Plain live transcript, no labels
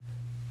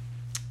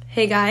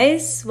Hey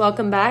guys,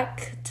 welcome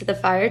back to the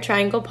Fire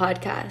Triangle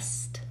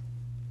podcast.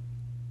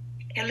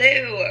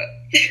 Hello.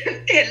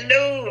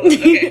 Hello.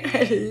 Okay.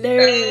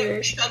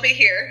 Hello. Shelby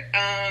here.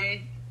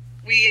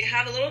 We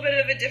have a little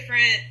bit of a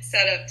different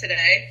setup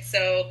today.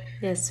 So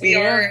Yes, we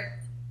are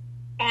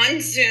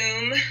on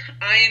Zoom.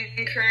 I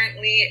am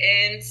currently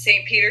in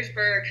St.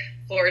 Petersburg,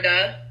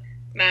 Florida.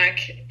 Mac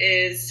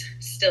is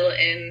still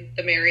in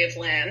the Mary of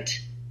Land.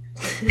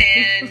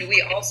 And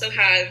we also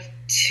have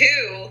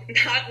two,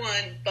 not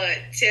one, but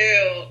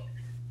two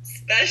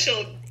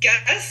special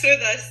guests with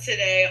us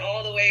today,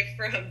 all the way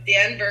from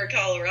Denver,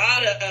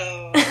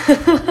 Colorado.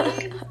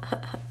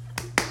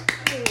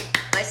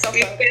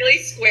 We have Bailee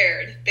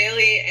squared.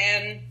 Bailee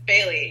and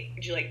Bailee,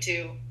 would you like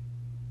to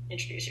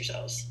introduce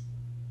yourselves?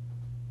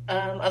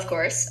 Of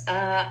course.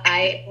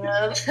 I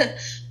am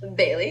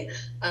Bailee.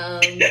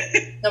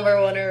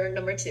 Number one or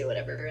number two,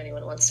 whatever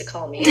anyone wants to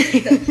call me.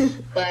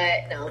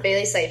 But no,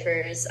 Bailee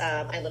Cyphers.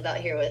 I live out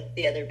here with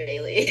the other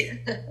Bailee.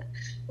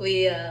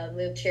 We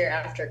moved here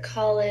after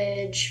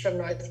college from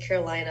North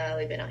Carolina.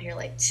 We've been out here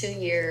like 2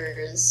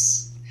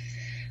 years,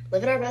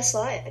 living our best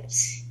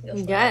lives.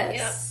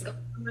 Yes. Yeah,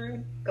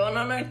 going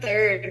on our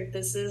third.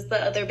 This is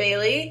the other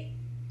Bailee.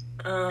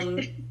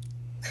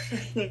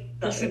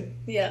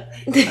 Yeah.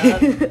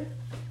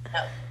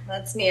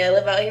 That's me. I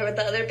live out here with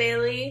the other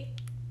Bailee.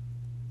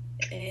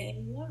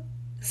 And yeah.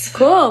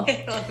 Cool.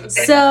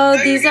 So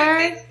these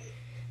are...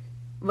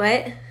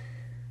 What?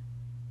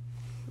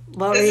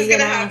 What This were is you going to going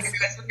to happen, ask?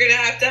 guys. We're going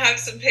to have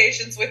some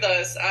patience with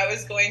us. I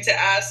was going to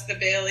ask the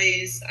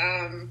Baileys,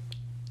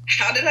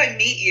 how did I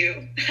meet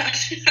you?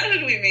 How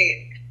did we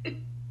meet?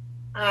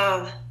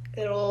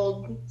 Good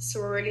old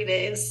sorority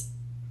days.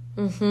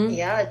 Mm-hmm.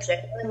 Yeah,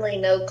 genuinely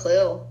no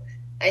clue.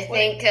 I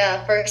think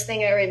first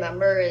thing I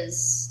remember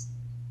is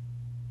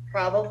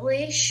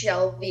probably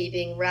Shelby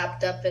being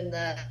wrapped up in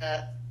the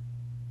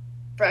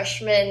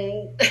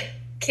freshman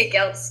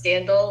kick-out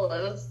scandal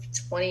of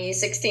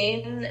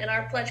 2016 in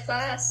our pledge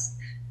class.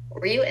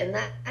 Were you in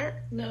that?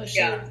 No,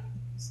 Yeah.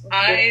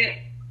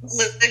 I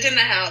lived in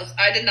the house.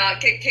 I did not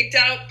get kicked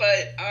out,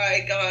 but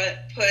I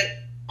got put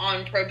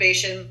on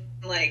probation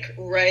like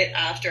right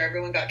after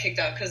everyone got kicked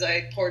out because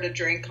I poured a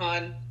drink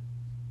on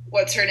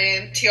what's her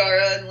name,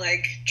 Tiara, and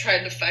like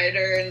tried to fight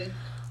her. And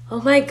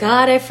Oh my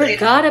god, I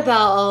forgot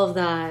about all of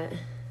that.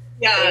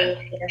 yeah,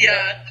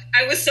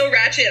 I was so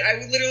ratchet.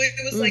 I literally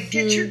was like,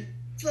 get your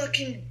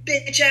fucking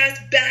bitch ass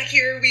back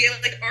here. We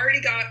like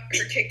already got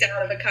her kicked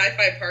out of a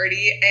Chi-Fi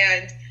party,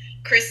 and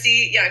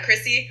Christy,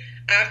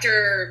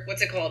 after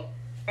what's it called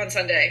on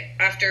Sunday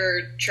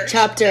after church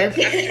Chapter.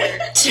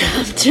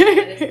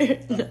 Chapter.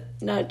 No,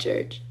 not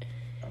church.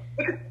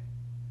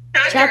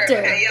 Chapter.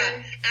 Okay,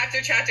 yeah.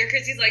 After chapter,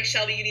 Christy's like,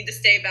 Shelby, you need to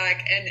stay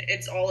back, and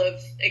it's all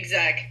of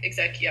exec,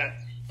 yeah.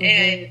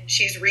 And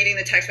she's reading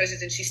the text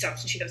message, and she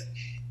stops, and she goes,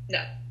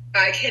 no,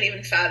 I can't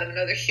even fathom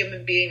another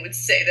human being would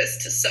say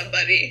this to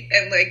somebody,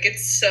 and like,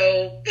 it's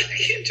so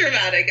fucking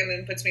dramatic, and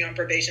then puts me on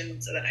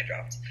probation, so then I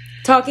dropped.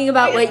 Talking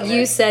about what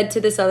you said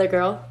to this other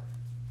girl.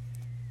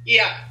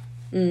 Yeah.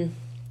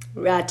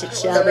 Ratchet The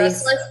Shelby.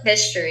 rest was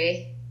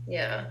history.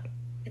 Yeah.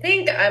 I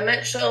think I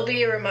met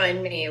Shelby.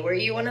 Remind me, were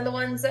you one of the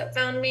ones that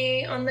found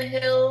me on the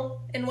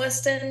hill in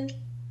West End?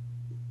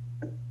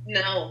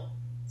 No.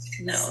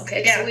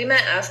 Okay. Yeah. So we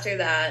met after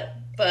that,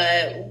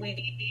 but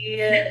we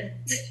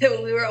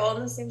were all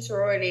in the same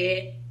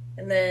sorority,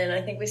 and then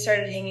I think we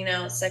started hanging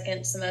out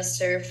second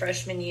semester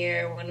freshman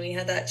year when we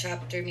had that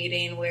chapter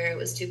meeting where it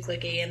was too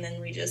cliquey, and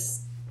then we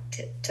just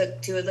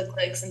took two of the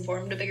cliques and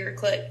formed a bigger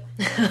clique.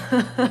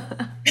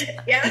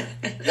 Yeah.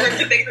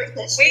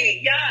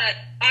 Wait, yeah.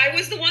 I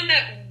was the one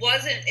that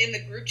wasn't in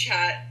the group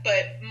chat,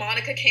 but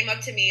Monica came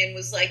up to me and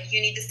was like,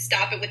 you need to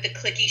stop it with the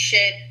clicky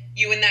shit,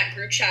 you in that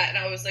group chat. And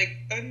I was like,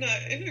 I'm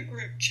not in a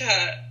group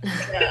chat.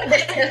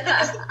 Fucking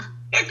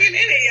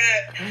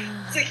idiot.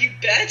 It's like, you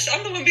bitch.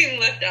 I'm the one being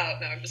left out.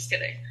 No, I'm just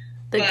kidding.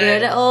 The But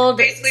good old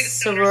basically the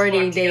stoners sorority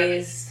flocked together.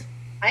 days.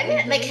 I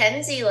met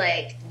Mackenzie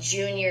like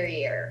junior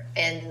year,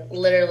 and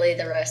literally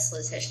the rest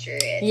was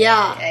history.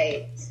 Yeah.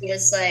 She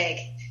was like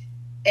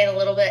in a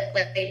little bit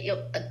like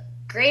a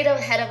grade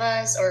ahead of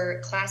us or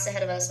class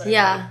ahead of us,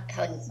 whatever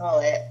how you call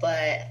it.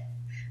 But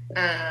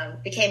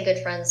became good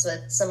friends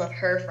with some of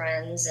her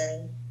friends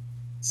and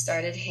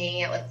started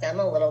hanging out with them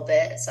a little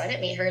bit. So I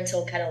didn't meet her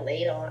until kind of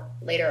later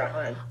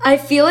on. I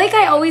feel like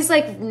I always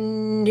like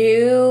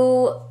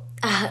knew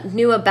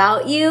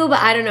about you, but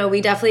I don't know.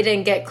 We definitely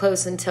didn't get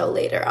close until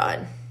later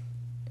on.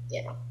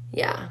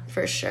 Yeah,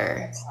 for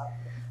sure.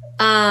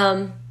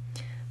 But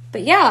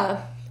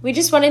yeah, we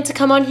just wanted to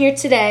come on here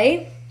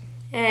today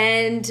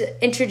and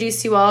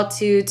introduce you all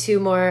to two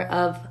more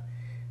of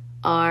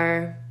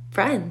our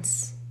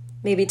friends.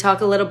 Maybe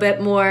talk a little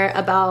bit more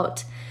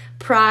about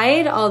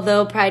Pride.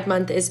 Although Pride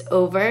Month is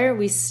over,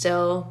 we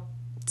still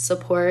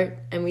support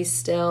and we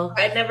still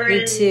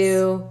need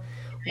to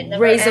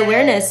raise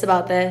awareness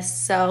about this.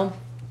 So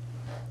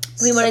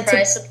we wanted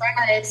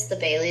surprise, the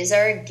Baileys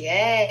are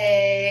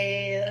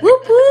gay.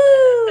 Whoop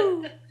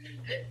woo!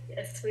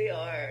 Yes, we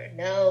are.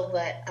 No,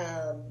 but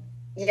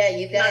yeah,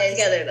 you guys not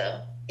together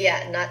though.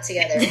 Yeah, not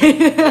together. For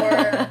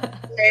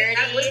clarity,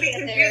 That would be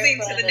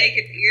confusing to the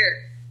naked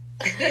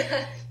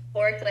ear.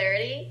 For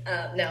clarity,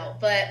 no.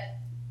 But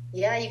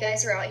yeah, you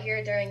guys were out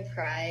here during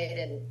Pride,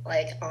 and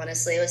like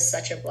honestly, it was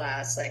such a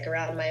blast. Like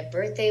around my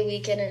birthday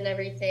weekend and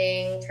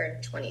everything,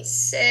 turned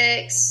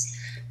 26.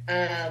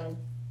 I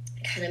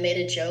kind of made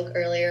a joke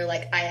earlier,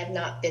 like I have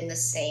not been the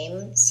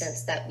same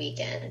since that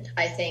weekend.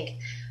 I think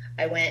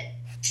I went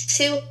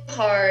too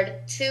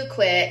hard, too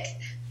quick.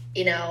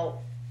 You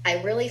know,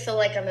 I really feel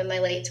like I'm in my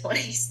late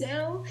 20s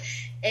now,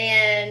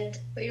 and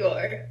you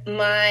are.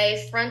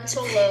 My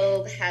frontal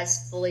lobe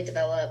has fully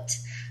developed.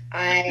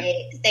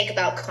 I think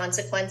about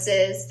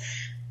consequences.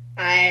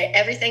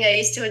 Everything I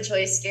used to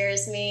enjoy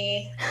scares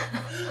me.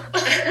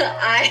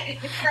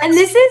 And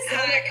this is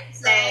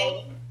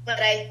but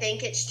I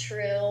think it's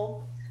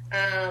true.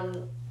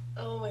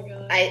 Oh my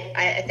god.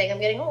 I think I'm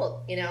getting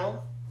old, you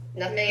know?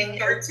 Nothing.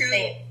 Start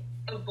to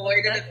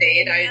avoid a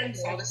debate. I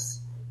saw this.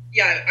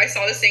 Yeah, I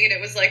saw this thing, and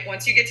it was like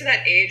once you get to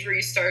that age where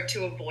you start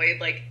to avoid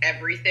like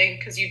everything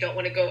because you don't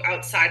want to go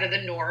outside of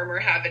the norm or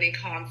have any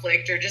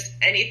conflict or just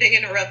anything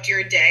interrupt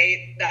your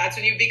day, that's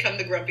when you become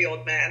the grumpy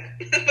old man.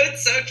 But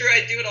it's so true.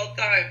 I do it all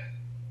the time.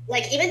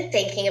 Like even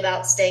thinking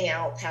about staying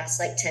out past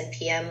like 10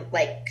 p.m.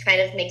 like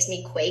kind of makes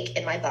me quake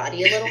in my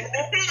body a little bit.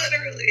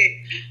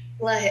 Literally.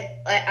 Like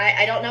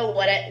I don't know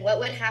what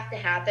would have to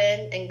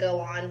happen and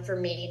go on for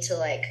me to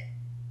like,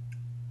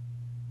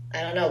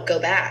 I don't know, go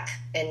back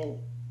and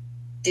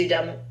do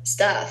dumb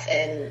stuff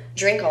and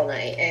drink all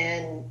night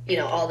and, you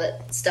know, all the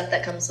stuff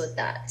that comes with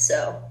that.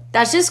 So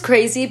that's just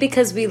crazy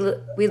because we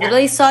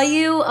literally saw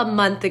you a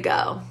month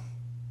ago.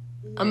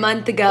 And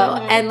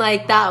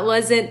like that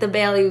wasn't the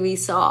Bailee we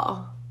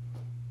saw.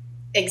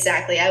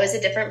 Exactly. I was a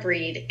different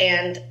breed,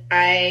 and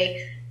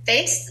I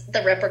faced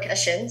the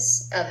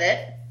repercussions of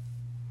it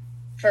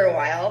for a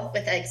while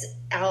with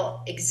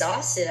how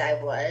exhausted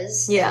I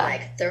was. Yeah. And,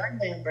 like throwing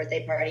my own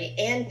birthday party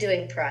and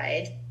doing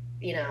Pride,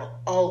 you know,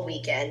 all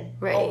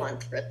weekend, all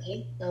month,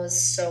 really. That was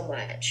so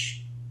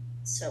much.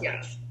 So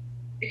much.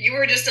 If you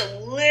were just a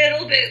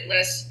little bit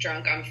less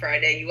drunk on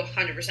Friday, you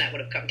 100% would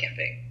have come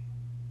camping.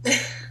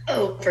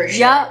 Oh, for sure.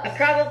 Yep.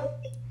 Probably.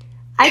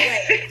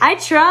 I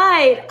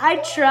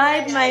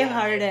tried my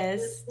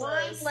hardest.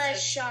 One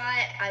less shot,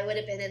 I would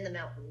have been in the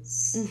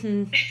mountains.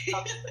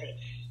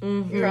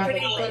 Mm-hmm. You're pretty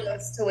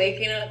close to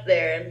waking up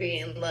there and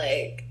being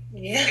like,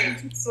 yeah,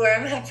 that's where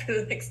I'm at for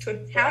the next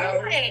 24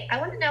 hours. I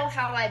want to know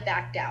how I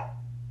backed out.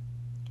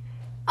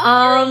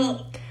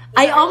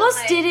 I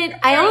almost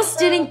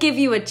didn't give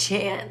you a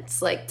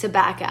chance, like, to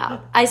back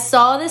out. I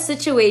saw the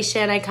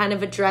situation, I kind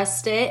of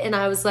addressed it, and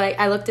I was like,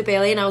 I looked at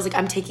Bailee, and I was like,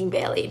 I'm taking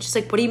Bailee. And she's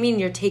like, what do you mean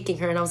you're taking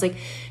her? And I was like,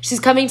 she's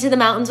coming to the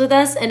mountains with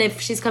us, and if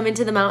she's coming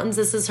to the mountains,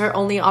 this is her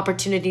only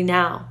opportunity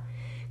now.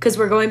 Because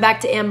we're going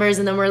back to Amber's,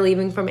 and then we're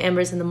leaving from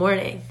Amber's in the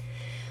morning.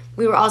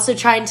 We were also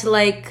trying to,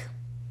 like,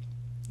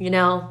 you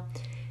know,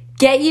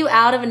 get you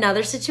out of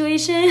another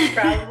situation.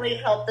 Probably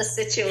help the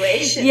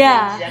situation.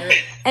 Yeah.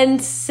 And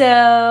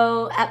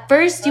so at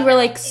first you were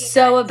like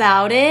so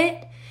about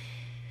it.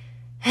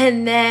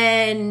 And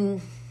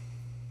then,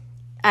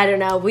 I don't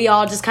know, we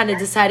all just kind of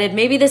decided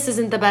maybe this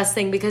isn't the best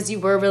thing because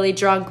you were really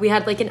drunk. We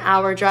had like an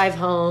hour drive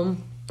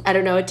home. I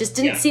don't know. It just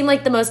didn't seem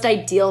like the most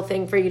ideal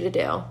thing for you to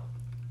do.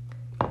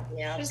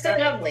 Yeah. Just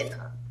probably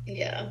not.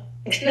 Yeah.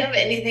 I didn't have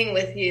anything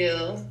with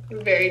you.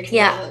 You're very drunk.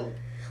 Yeah.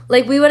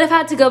 Like, we would have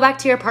had to go back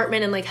to your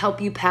apartment and, like, help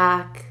you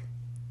pack.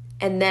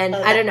 And then,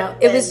 I don't know.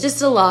 It was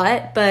just a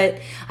lot. But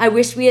I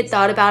wish we had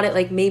thought about it,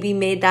 like, maybe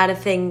made that a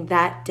thing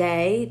that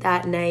day,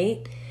 that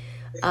night.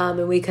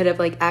 And we could have,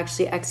 like,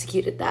 actually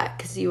executed that.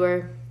 Because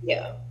you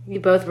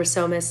both were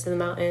so missed in the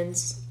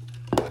mountains.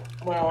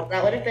 Well,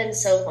 that would have been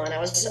so fun. I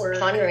was just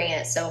pondering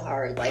it so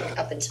hard, like,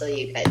 up until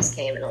you guys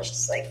came. And I was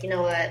just like, you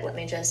know what? Let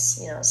me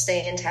just, you know,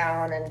 stay in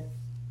town and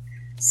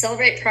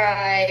celebrate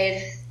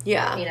Pride.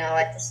 Yeah. You know,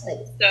 I just, like...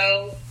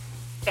 So...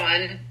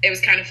 fun. It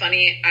was kind of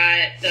funny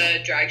at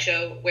the drag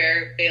show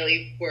where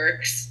Bailee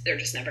works. They're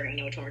just never going to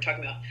know which one we're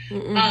talking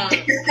about.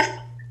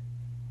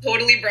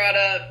 Totally brought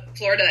up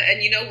Florida.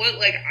 And you know what?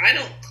 Like, I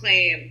don't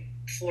claim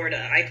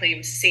Florida. I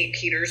claim St.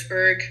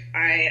 Petersburg.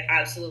 I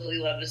absolutely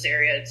love this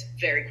area. It's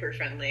very queer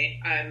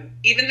friendly.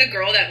 Even the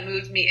girl that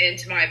moved me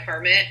into my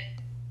apartment,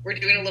 we're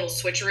doing a little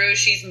switcheroo.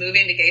 She's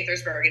moving to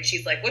Gaithersburg, and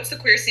she's like, what's the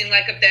queer scene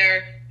like up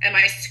there? Am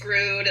I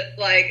screwed?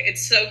 Like,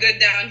 it's so good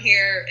down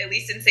here, at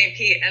least in St.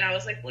 Pete. And I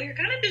was like, well, you're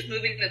kind of just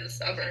moving to the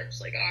suburbs.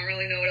 Like, I don't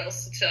really know what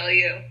else to tell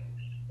you.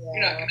 Yeah.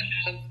 You're not going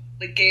to have,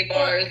 like, gay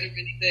bars or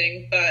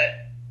anything,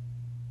 but...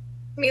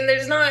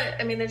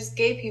 there's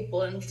gay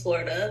people in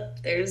Florida.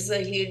 There's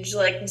a huge,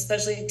 like,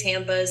 especially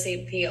Tampa,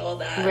 St. Pete, all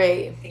that.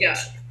 Right. Yeah.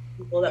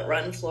 People that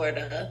run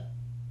Florida.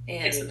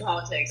 And it's the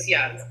politics,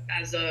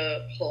 as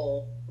a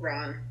whole,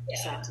 Ron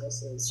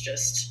DeSantis is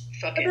just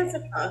fucking... But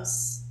that's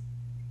across,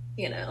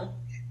 you know,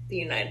 the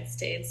United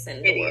States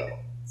and the world.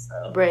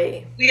 So.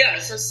 Right. Yeah,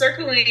 so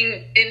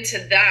circling into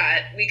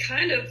that, we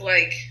kind of,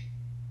 like,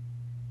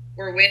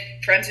 were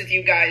friends with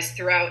you guys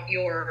throughout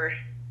your,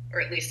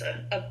 or at least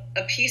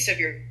a piece of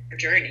your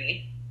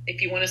journey.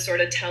 If you want to sort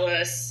of tell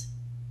us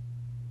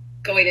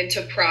going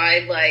into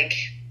Pride, like,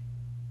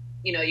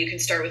 you know, you can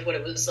start with what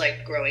it was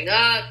like growing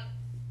up,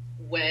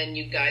 when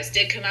you guys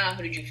did come out,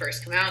 who did you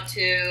first come out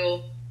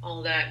to,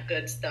 all that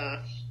good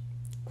stuff.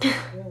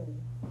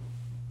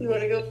 You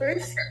want to go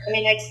first? I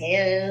mean, I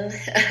can.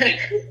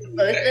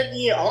 Both of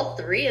you, all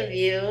three of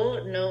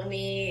you, know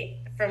me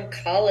from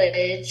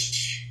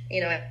college.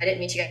 You know, I didn't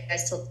meet you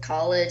guys till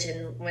college,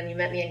 and when you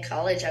met me in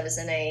college, I was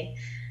in a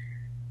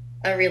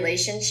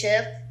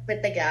relationship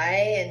with the guy,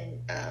 and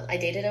I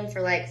dated him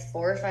for like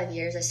 4 or 5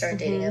 years. I started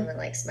dating him in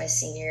like my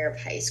senior year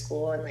of high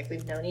school, and like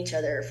we've known each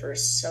other for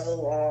so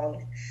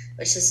long. It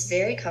was just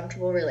very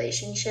comfortable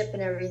relationship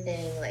and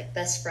everything, like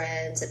best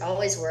friends. It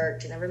always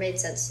worked. It never made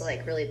sense to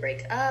like really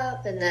break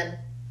up. And then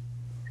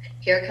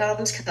here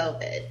comes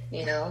COVID,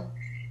 you know,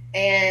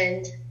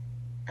 and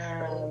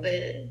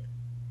probably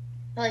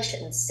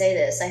shouldn't say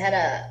this. I had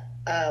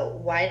a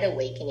wide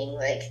awakening.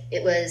 Like,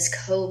 it was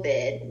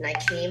COVID, and I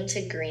came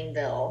to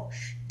Greenville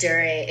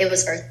it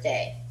was Earth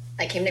Day.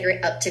 I came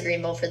up to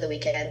Greenville for the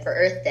weekend for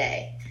Earth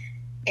Day,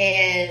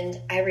 and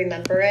I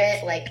remember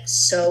it like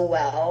so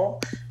well.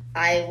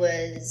 I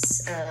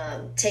was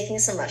taking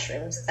some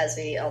mushrooms, as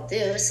we all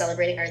do,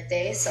 celebrating Earth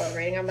Day,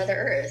 celebrating our Mother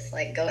Earth,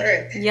 like, go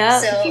Earth. Yeah.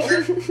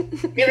 So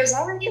there was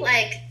already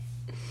like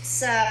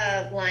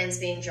some lines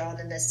being drawn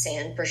in the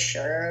sand for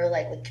sure,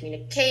 like with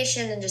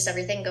communication and just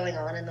everything going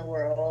on in the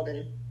world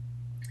and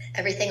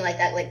everything like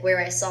that, like where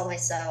I saw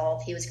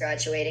myself. He was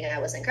graduating, I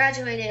wasn't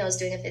graduating, I was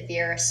doing a 5th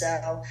year.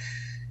 So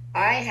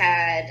I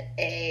had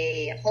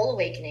a whole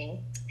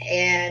awakening,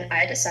 and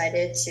I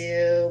decided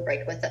to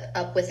break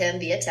up with him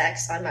via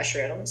text on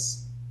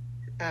mushrooms.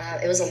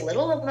 It was a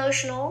little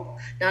emotional,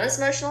 not as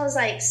emotional as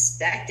I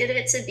expected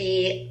it to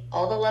be.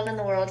 All the love in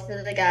the world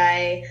for the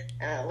guy,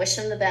 wish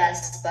him the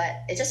best,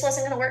 but it just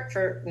wasn't going to work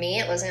for me.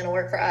 It wasn't going to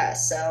work for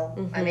us.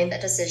 So I made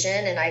that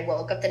decision, and I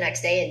woke up the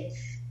next day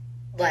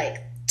and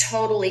like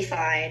totally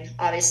fine.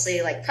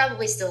 Obviously, like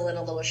probably still in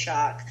a little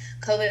shock.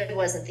 COVID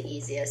wasn't the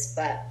easiest,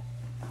 but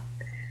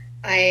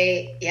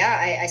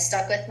I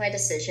stuck with my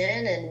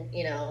decision, and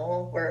you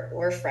know,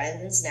 we're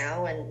friends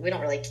now, and we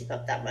don't really keep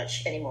up that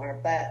much anymore.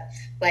 But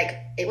like,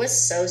 it was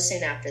so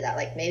soon after that,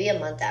 like maybe a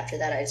month after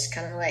that, I just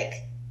kind of like,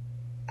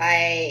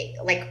 I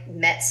like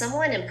met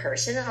someone in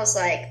person, and I was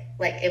like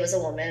it was a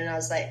woman, and I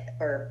was like,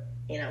 or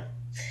you know,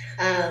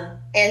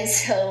 and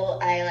so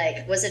I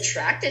like was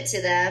attracted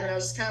to them, and I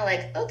was just kind of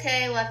like,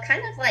 okay, well, I've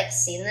kind of like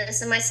seen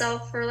this in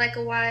myself for like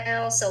a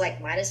while, so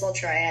like might as well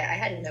try it. I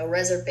had no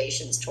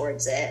reservations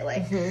towards it.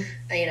 Like,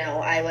 you know,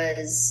 I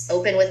was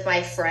open with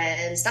my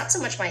friends, not so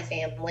much my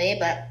family,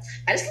 but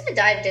I just kind of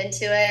dived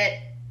into it,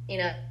 you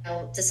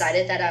know,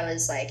 decided that I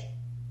was like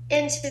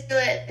into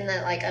it, and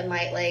that like I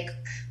might like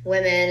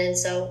women. And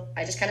so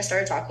I just kind of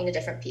started talking to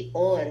different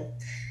people, and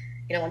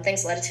you know, one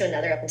thing's led to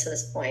another up until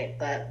this point.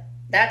 But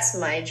that's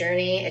my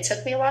journey. It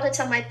took me a while to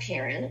tell my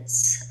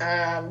parents.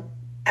 I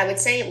would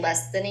say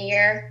less than a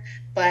year,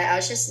 but I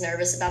was just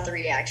nervous about the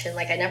reaction.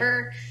 Like, I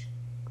never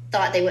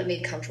thought they wouldn't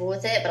be comfortable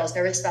with it, but I was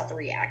nervous about the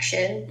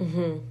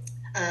reaction.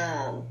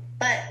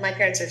 But my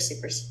parents are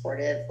super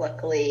supportive,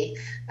 luckily.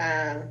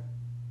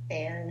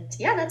 And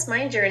yeah, that's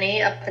my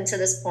journey up until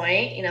this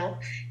point, you know,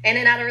 in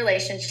and out of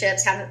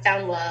relationships, haven't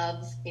found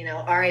love, you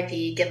know,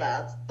 RIP, give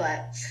up,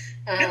 but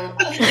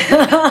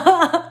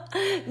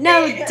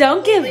no,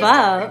 don't give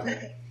up.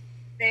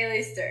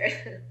 Bailey's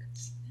turn.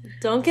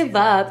 Don't give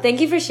up.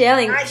 Thank you for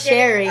sharing,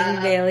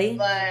 Bailee.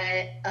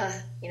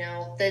 But you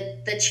know,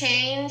 the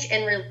change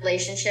in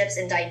relationships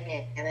and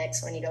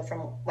dynamics when you go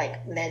from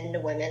like men to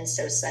women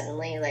so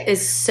suddenly, like,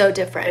 is so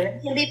different.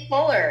 It can be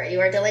polar.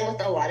 You are dealing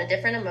with a lot of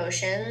different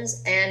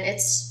emotions, and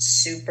it's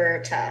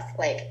super tough.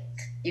 Like,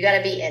 you got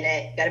to be in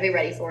it. You got to be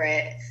ready for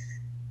it.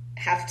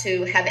 Have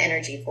to have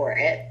energy for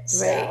it.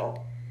 So. Right.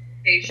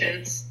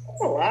 Patience.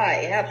 That's a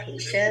lot, yeah.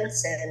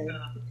 Patience and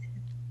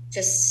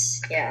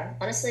just, yeah.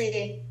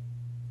 Honestly,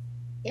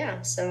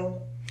 yeah.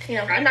 So, you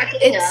know, I'm not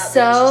giving up. It's just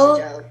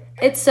a joke.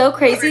 It's so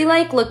crazy,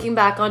 like, looking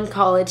back on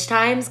college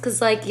times, because,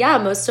 like, yeah,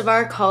 most of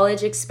our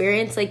college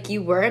experience, like,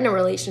 you were in a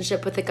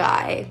relationship with a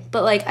guy.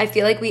 But, like, I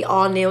feel like we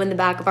all knew in the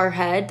back of our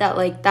head that,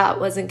 like, that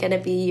wasn't going to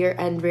be your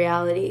end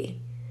reality.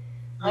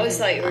 I always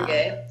thought you were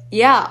gay.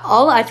 Yeah,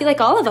 I feel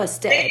like all of us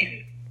did.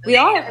 We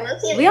all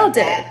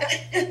did.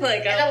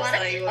 Like,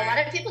 a lot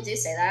of people do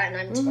say that, and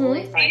I'm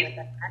totally fine with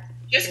that.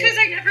 Just because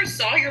I never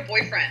saw your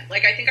boyfriend.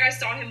 Like, I think I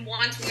saw him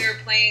once when we were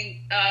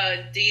playing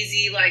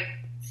Daisy, like,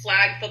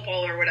 flag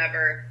football or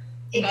whatever.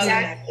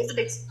 Exactly.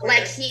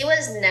 Like, he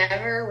was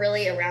never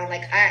really around.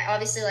 Like, I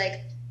obviously,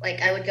 like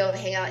I would go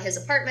hang out at his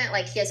apartment.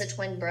 Like, he has a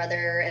twin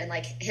brother, and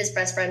like his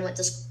best friend went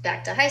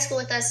back to high school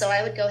with us, so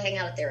I would go hang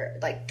out at their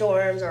like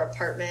dorms or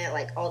apartment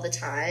like all the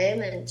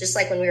time. And just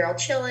like when we were all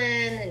chilling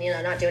and, you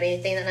know, not doing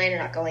anything that night or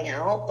not going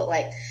out. But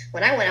like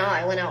when I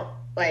went out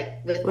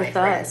like with my With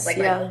friends, us, like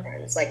yeah. my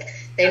friends. Like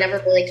they never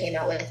really came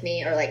out with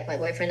me, or like my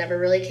boyfriend never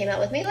really came out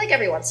with me. Like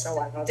every once in a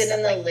while, Did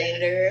in the like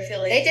later, I feel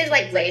like they did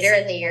like later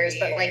in the years,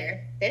 sophomore but like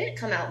year. they didn't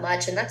come out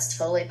much, and that's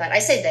totally fine. I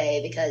say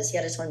they because he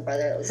had a twin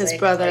brother that was His like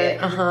brother,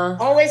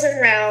 always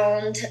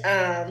around,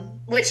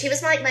 which he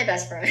was like my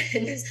best friend.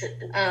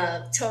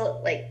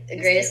 Total like the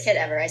greatest kid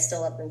ever. I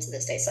still love him to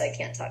this day, so I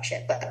can't talk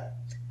shit. But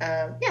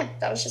yeah,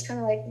 that was just kind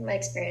of like my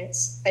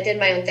experience. I did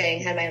my own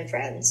thing, had my own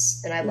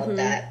friends, and I loved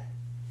that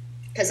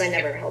because I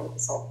never held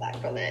myself back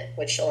from it,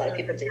 which a lot of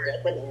people do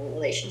with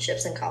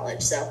relationships in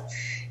college. So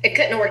it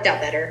couldn't have worked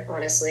out better,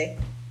 honestly.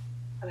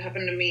 That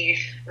happened to me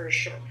for a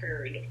short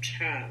period of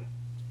time.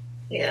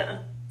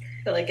 Yeah.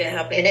 I feel like it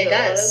happened. And it to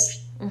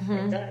does.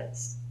 It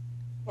does.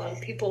 A lot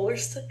of people were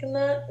stuck in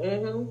that.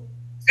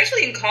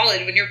 Especially in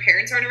college, when your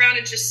parents aren't around,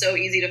 it's just so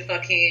easy to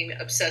fucking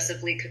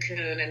obsessively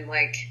cocoon and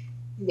like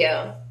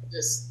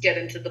just get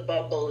into the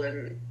bubble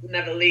and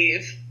never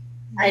leave.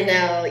 I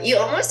know. You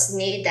almost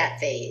need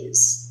that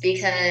phase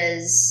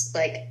because,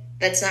 like,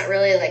 that's not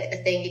really, like, a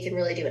thing you can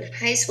really do in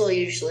high school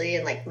usually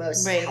in, like,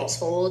 most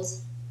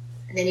households.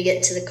 And then you get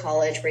into the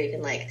college where you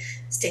can, like,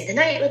 stay the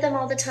night with them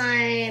all the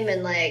time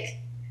and, like,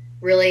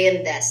 really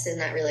invest in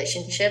that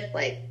relationship,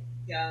 like,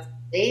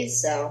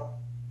 so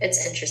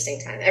it's an interesting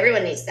time.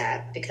 Everyone needs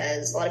that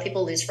because a lot of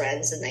people lose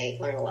friends and they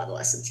learn a lot of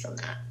lessons from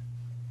that.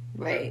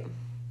 Right.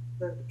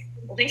 Well,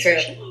 thanks for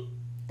sharing.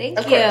 Thank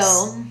Of you.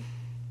 course.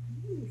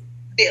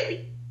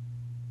 Bailee.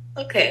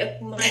 Okay,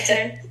 my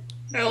turn. All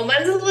right, well,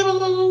 mine's a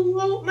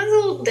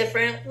little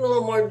different, a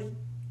little more,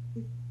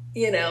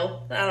 I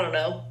don't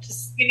know.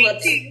 Just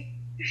let's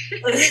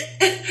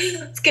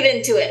get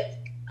into it.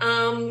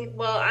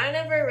 Well, I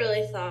never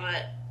really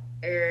thought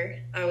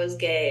I was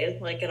gay,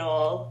 like, at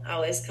all. I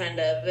always kind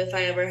of, if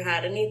I ever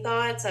had any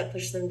thoughts, I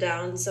pushed them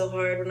down so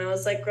hard when I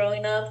was, like,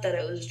 growing up that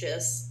it was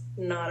just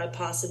not a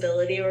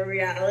possibility or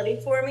reality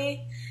for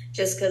me,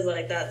 just because,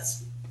 like,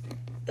 that's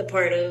the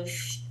part of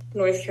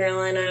North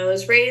Carolina I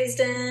was raised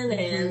in,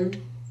 and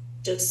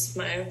just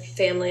my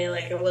family,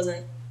 like, I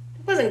wasn't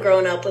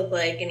growing up with,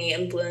 like, any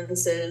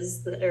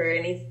influences or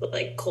any,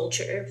 like,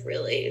 culture,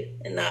 really,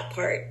 in that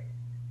part.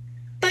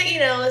 But,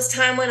 as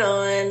time went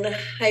on,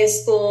 high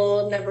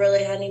school, never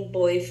really had any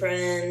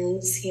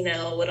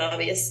boyfriends, would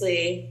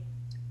obviously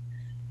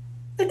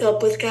hook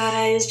up with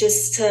guys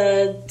just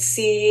to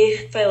see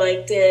if I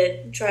liked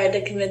it, tried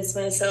to convince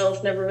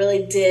myself, never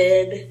really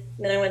did.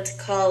 Then I went to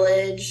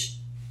college.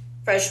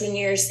 Freshman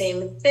year,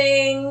 same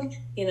thing,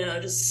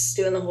 just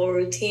doing the whole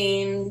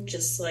routine,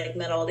 just, like,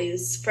 met all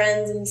these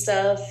friends and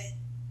stuff,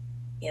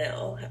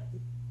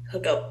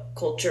 hookup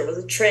culture was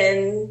a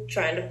trend,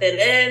 trying to fit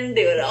in,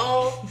 do it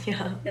all.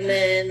 Yeah. And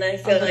then I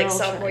feel like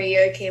sophomore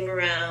year came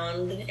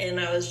around and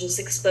I was just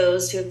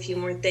exposed to a few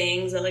more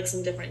things, like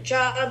some different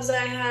jobs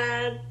I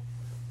had,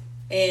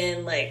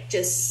 and, like,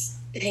 just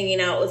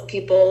hanging out with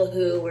people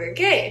who were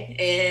gay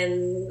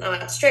and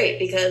not straight,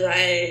 because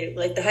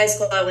the high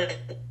school I went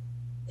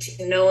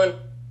to, no one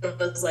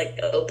was, like,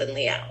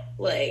 openly out.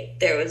 Like,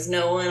 there was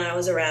no one I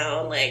was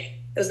around. Like,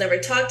 it was never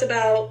talked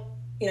about.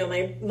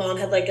 My mom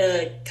had, like,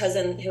 a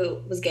cousin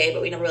who was gay,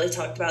 but we never really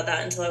talked about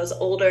that until I was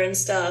older and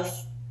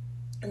stuff.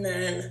 And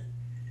then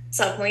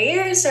sophomore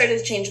year, I started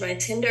to change my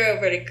Tinder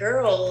over to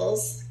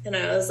girls. And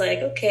I was like,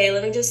 okay,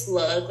 let me just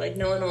look. Like,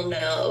 no one will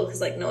know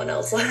because, like, no one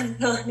else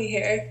wanted on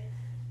here.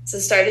 So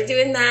started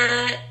doing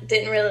that.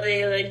 Didn't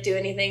really, like, do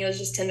anything. It was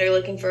just Tinder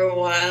looking for a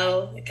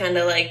while. I kind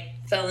of, like,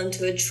 fell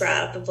into a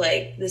trap of,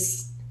 like,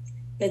 this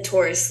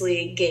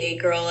notoriously gay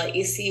girl at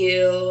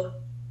ECU.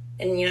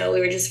 And, we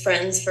were just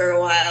friends for a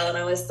while, and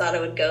I always thought it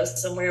would go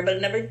somewhere, but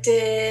it never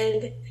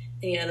did.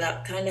 And,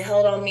 that kind of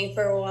held on me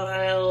for a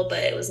while, but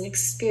it was an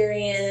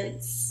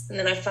experience. And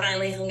then I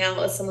finally hung out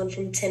with someone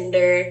from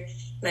Tinder,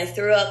 and I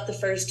threw up the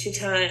first 2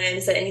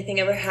 times that anything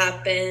ever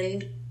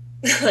happened,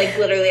 like,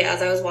 literally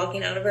as I was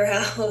walking out of her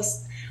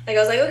house. Like, I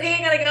was like, okay,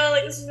 I gotta go.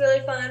 Like, this is really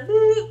fun.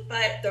 Woo!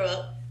 Bye. Throw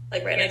up,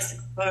 like, right next to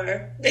the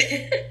car.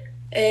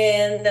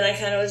 And then I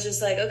kind of was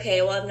just like,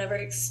 okay, well, I've never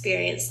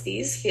experienced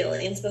these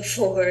feelings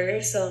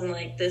before. So I'm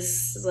like,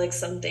 this is, like,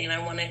 something I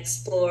want to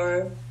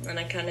explore. And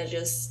I kind of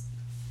just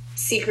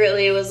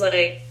secretly was,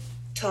 like,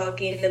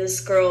 talking to this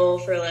girl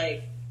for,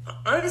 like,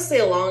 honestly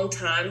a long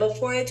time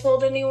before I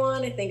told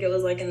anyone. I think it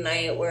was, like, a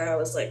night where I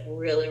was, like,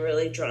 really,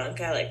 really drunk.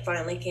 I, like,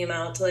 finally came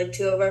out to, like,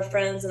 2 of our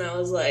friends, and I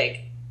was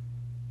like,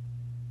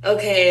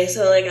 okay,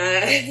 so, like,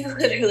 I've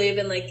literally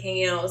been, like,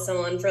 hanging out with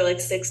someone for, like,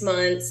 6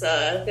 months.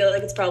 I feel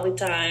like it's probably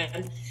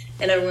time.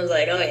 And everyone's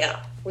like, oh,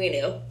 yeah, we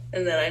knew.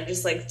 And then I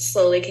just, like,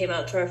 slowly came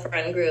out to our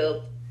friend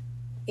group,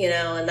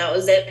 and that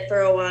was it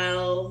for a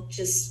while.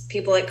 Just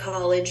people at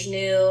college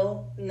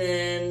knew. And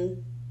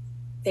then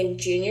I think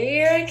junior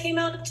year I came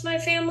out to my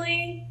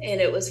family,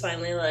 and it was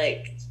finally,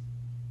 like,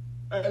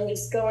 I'm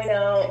just going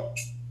out.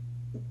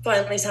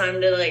 Finally time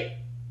to, like,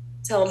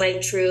 tell my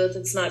truth.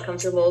 It's not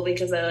comfortable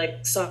because I,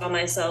 like, saw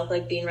myself,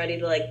 like, being ready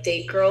to, like,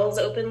 date girls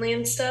openly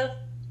and stuff.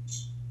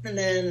 And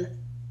then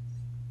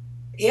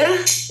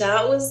Yeah,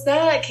 that was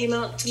that. I came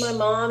out to my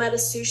mom at a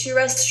sushi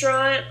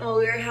restaurant while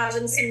we were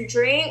having some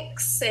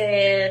drinks,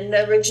 and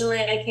originally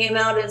I came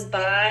out as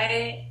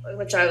bi,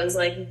 which I was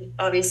like,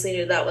 obviously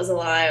knew that was a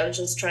lie. I was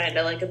just trying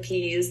to like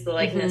appease the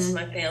likeness of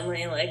my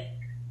family, like,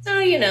 oh,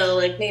 you know,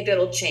 like maybe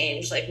it'll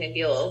change, like maybe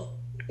you're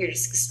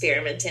just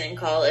experimenting in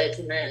college.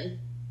 And then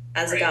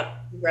as it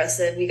got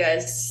progressive, you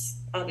guys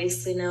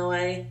obviously know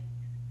I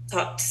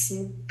talked to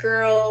some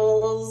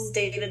girls,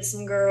 dated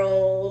some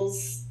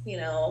girls, you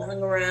know,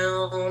 hung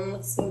around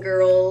with some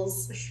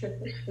girls,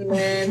 and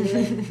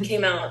then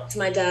came out to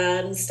my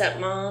dad and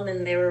stepmom,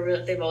 and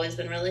they've always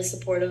been really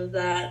supportive of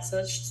that. So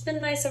it's just been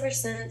nice ever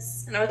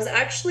since. And I was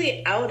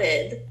actually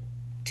outed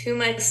to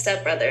my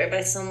stepbrother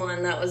by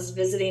someone that was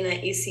visiting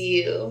at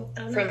ECU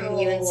from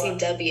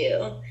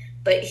UNCW.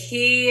 But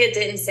he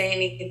didn't say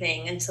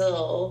anything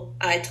until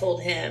I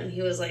told him.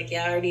 He was like,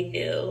 yeah, I already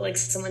knew. Like,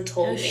 someone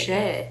told me.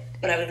 Shit.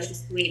 But I was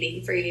just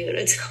waiting for you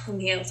to tell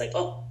me. I was like,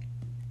 oh,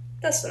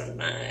 that's so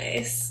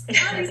nice.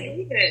 I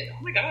believe it.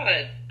 Oh my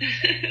god.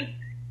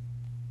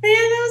 But yeah,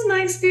 that was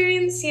my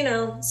experience. You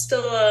know,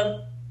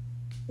 still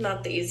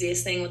not the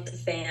easiest thing with the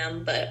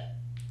fam, but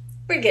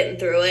we're getting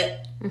through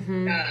it.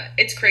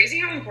 It's crazy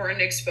how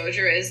important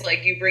exposure is.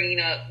 Like, you bringing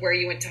up where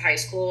you went to high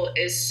school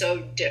is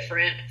so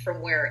different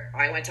from where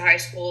I went to high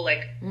school,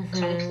 like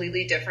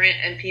completely different.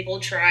 And people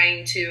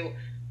trying to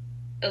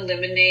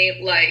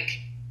eliminate like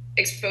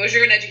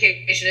exposure and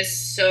education is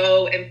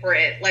so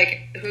important.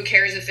 Like, who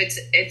cares if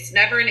it's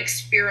never an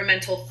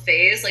experimental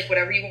phase. Like,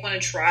 whatever you want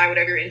to try,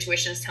 whatever your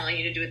intuition is telling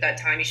you to do at that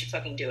time, you should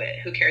fucking do it.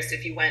 Who cares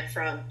if you went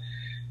from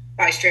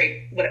bi,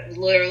 straight,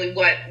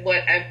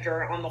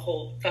 whatever on the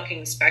whole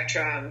fucking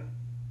spectrum.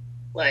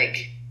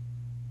 Like,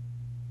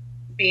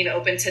 being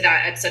open to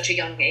that at such a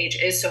young age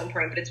is so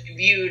important, but it's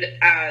viewed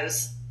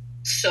as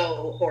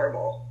so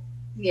horrible.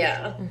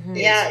 Yeah.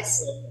 Yeah,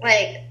 it's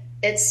like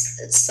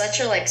it's such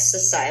a like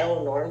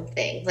societal norm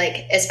thing.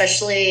 Like,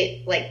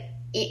 especially like,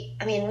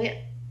 I mean,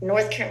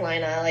 North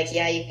Carolina, like,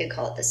 yeah, you could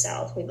call it the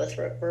South. We both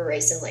were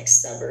raised in like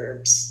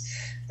suburbs.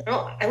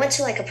 I went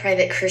to like a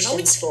private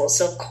Christian school,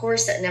 so of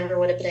course that never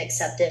would have been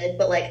accepted.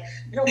 But like,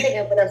 I don't think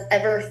I would have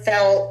ever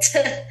felt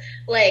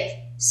like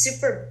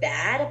super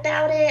bad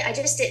about it. I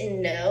just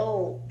didn't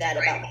know that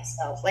about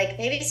myself. Like,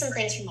 maybe some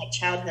things from my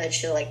childhood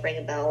should like ring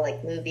a bell,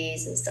 like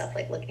movies and stuff.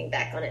 Like, looking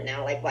back on it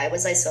now, like, why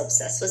was I so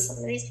obsessed with some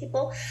of these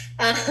people?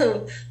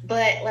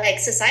 But like,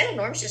 societal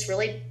norms just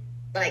really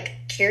like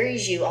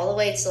carries you all the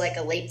way to like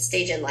a late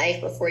stage in life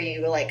before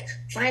you were like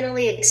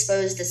finally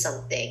exposed to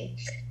something.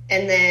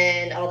 And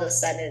then all of a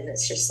sudden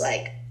it's just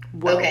like,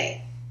 whoa.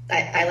 Okay,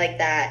 I like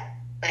that.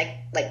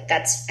 Like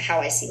that's how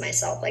I see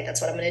myself. Like,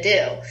 that's what I'm going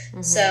to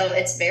do. So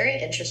it's very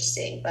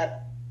interesting.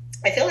 But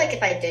I feel like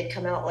if I did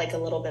come out like a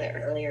little bit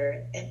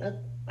earlier,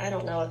 I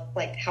don't know if,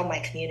 like, how my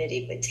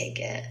community would take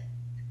it.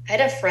 I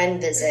had a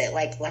friend visit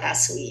like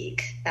last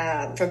week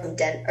from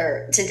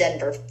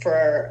Denver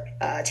for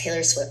a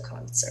Taylor Swift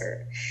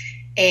concert.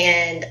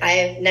 And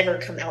I've never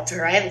come out to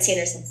her. I haven't seen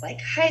her since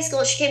like high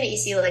school. She came to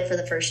ECU like for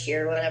the first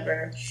year or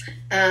whatever.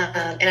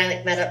 And I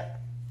like met up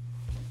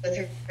with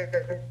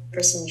her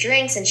for some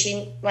drinks, and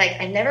she like,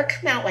 I never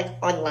come out like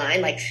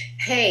online like,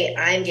 hey,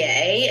 I'm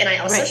gay. And I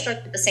also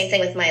struggled with the same thing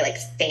with my like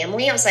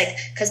family. I was like,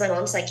 because my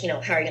mom's like, you know,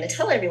 how are you going to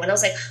tell everyone? I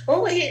was like,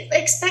 well, what do you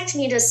expect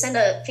me to send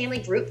a family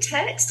group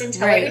text and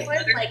tell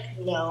everyone? Like,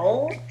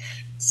 no.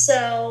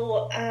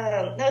 So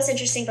that was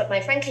interesting. But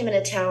my friend came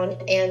into town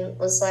and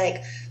was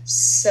like,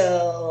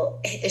 so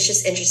it's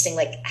just interesting,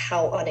 like,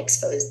 how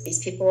unexposed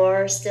these people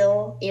are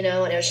still, you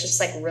know? And it was just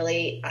like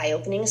really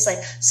eye-opening. It's like,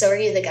 so are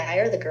you the guy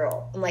or the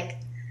girl? I'm like,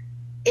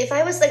 if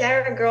I was the guy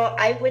or a girl,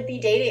 I would be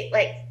dating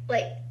like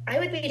I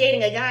would be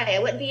dating a guy. I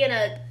wouldn't be in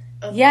a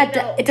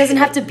female. It doesn't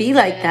have to be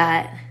like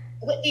that.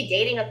 I wouldn't be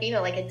dating a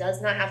female. Like, it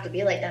does not have to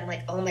be like that. I'm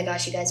like, oh my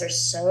gosh, you guys are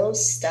so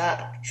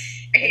stuck.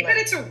 I hate that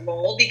it's a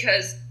role,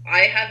 because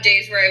I have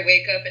days where I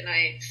wake up and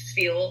I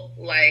feel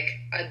like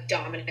a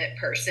dominant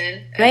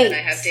person. And then I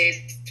have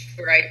days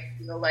where I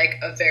feel like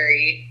a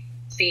very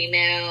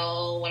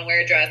female, want to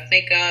wear a dress,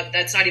 makeup.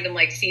 That's not even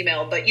like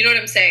female, but you know what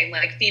I'm saying?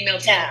 Like, female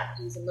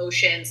tendencies,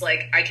 emotions.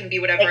 Like, I can be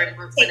whatever like, I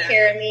want. Take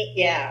care of me.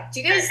 Yeah. Do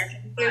you guys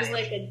think there's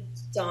like a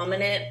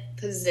dominant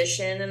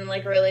position in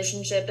like a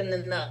relationship, and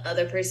then the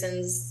other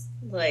person's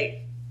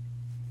like,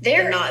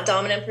 they're not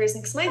dominant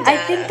person? Because my dad, I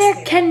think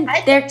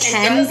there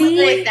can be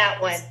with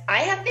that one. I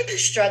have been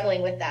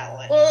struggling with that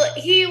one. Well,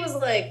 he was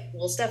like,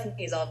 well,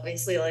 Stephanie's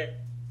obviously like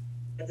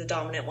the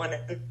dominant one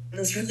in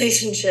this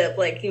relationship.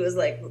 Like, he was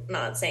like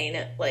not saying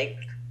it like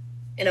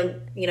in a,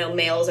 you know,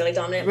 males are like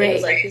dominant, but he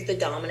was like, who's the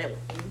dominant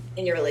one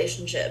in your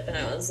relationship? And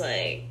I was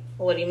like,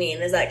 well, what do you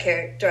mean? Is that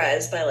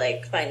characterized by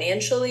like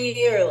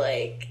financially or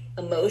like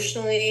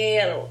emotionally?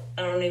 I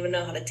don't even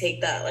know how to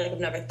take that. Like, I've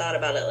never thought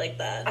about it like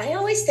that. I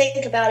always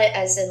think about it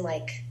as in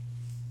like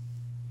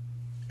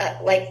I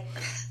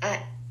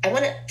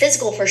want it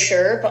physical for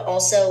sure, but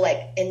also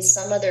like in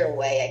some other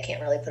way. I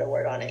can't really put a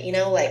word on it, you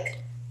know, like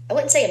I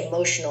wouldn't say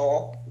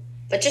emotional,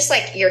 but just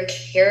like your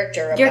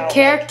character. Your about,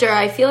 character. Like,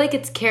 I feel like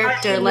it's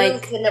character.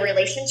 Like in the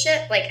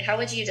relationship, like how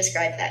would you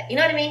describe that? You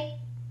know what I mean?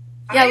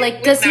 Yeah,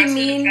 like does he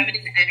mean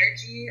feminine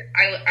energy?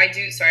 I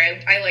do. Sorry,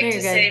 I like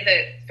to say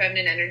that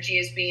feminine energy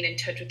is being in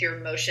touch with your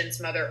emotions,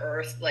 Mother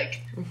Earth,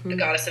 like the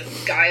goddess of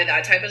Gaia,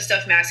 that type of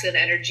stuff. Masculine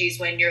energy is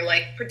when your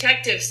like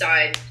protective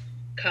side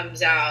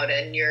comes out,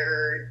 and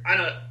your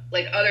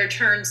like other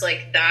terms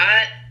like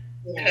that.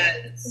 Yeah,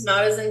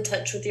 not as in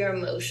touch with your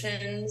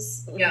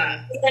emotions.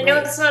 Yeah, I know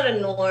it's not a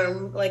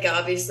norm. Like, it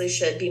obviously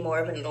should be more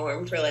of a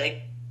norm for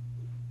like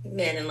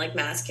men and like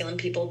masculine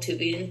people to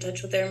be in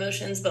touch with their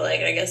emotions, but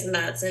like I guess in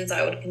that sense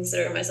I would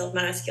consider myself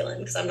masculine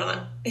because I'm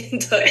not in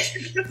touch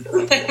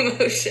with my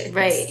emotions.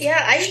 Right.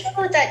 Yeah, I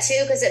struggle with that too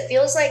because it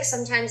feels like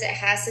sometimes it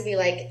has to be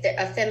like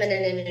a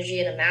feminine energy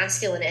and a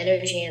masculine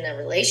energy in a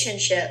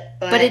relationship,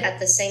 but at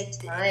the same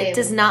time it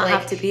does not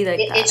have to be like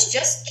that. It's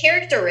just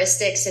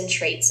characteristics and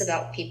traits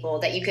about people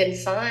that you can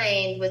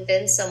find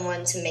within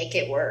someone to make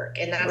it work,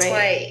 and that's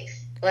why,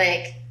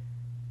 like,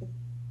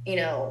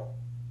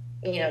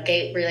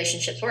 gay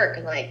relationships work,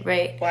 and like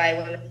why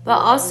women. But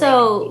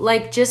also,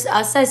 like, just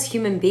us as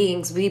human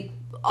beings, we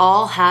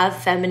all have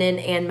feminine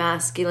and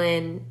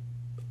masculine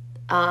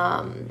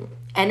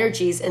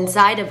energies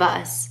inside of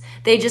us.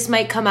 They just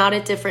might come out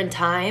at different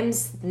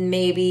times.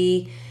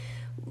 Maybe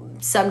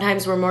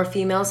sometimes we're more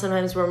female,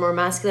 sometimes we're more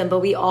masculine,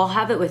 but we all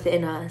have it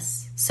within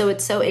us. So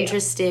it's so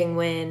interesting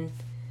when,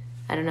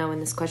 I don't know,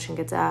 when this question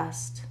gets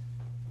asked.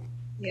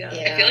 Yeah.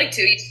 I feel like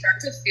too, you start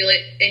to feel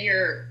it in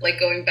your, like,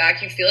 going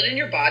back, you feel it in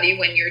your body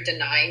when you're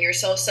denying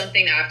yourself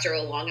something after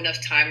a long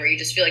enough time where you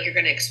just feel like you're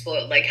going to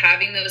explode. Like,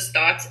 having those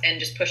thoughts and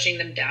just pushing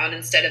them down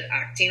instead of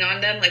acting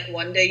on them. Like,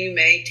 one day you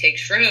may take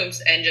shrooms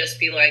and just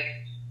be like,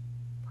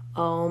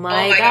 oh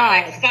my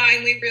God. I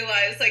finally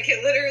realized, like,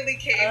 it literally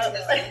came to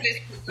this, like,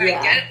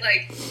 I get,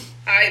 like,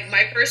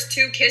 my first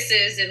 2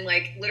 kisses, and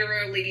like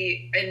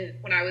literally, and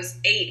when I was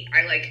 8,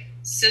 I like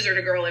scissored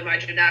a girl in my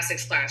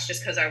gymnastics class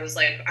just because I was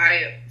like,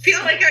 I feel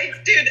like I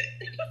did.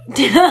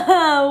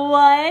 I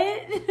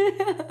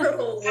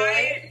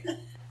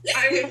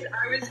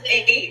was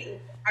 8.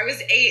 I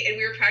was 8, and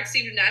we were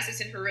practicing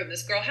gymnastics in her room.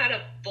 This girl had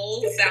a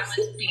full balance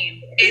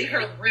beam in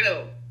her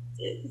room,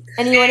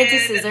 and you wanted to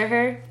scissor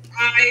her.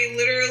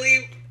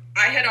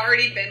 I had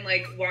already been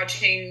like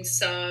watching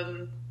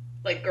some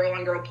like girl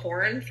on girl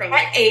porn from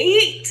like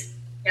 8.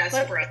 Yeah,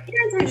 super.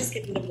 Parents were just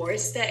getting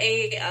divorced at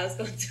 8. I was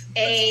going to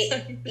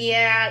 8.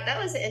 Yeah,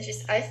 that was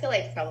interesting. I feel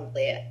like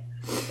probably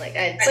like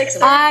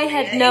I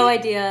had no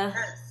idea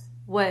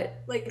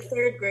what, like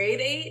 3rd grade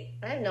 8.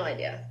 I have no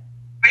idea.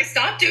 I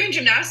stopped doing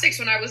gymnastics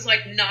when I was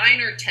like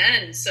 9 or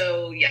 10.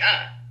 So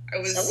yeah, I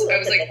was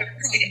like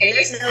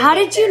 8. How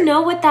did you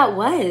know what that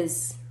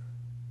was?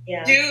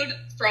 Yeah, dude,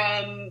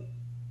 from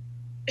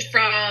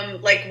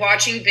like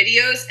watching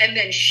videos, and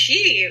then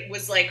she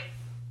was like,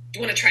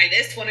 want to try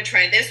this, want to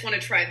try this, want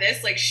to try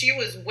this. Like, she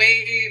was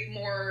way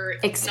more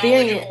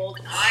knowledgeable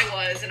than I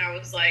was, and I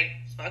was like,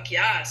 fuck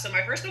yeah. So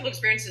my first couple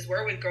experiences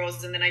were with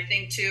girls, and then I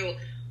think too,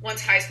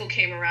 once high school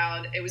came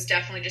around, it was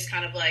definitely just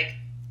kind of like,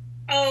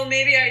 oh,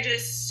 maybe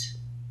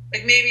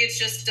maybe it's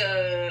just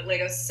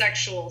a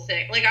sexual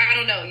thing. Like, I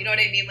don't know, you know what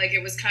I mean? Like,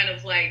 it was kind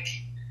of like,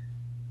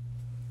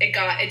 it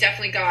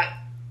definitely got,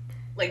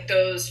 like,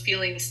 those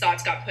feelings,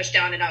 thoughts got pushed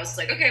down, and I was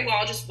like, okay, well,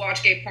 I'll just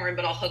watch gay porn,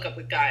 but I'll hook up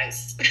with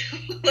guys.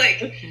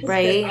 Like,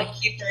 right. I'll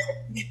keep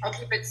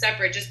it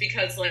separate just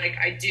because, like,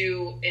 I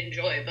do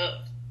enjoy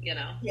both, you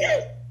know?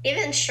 Yeah.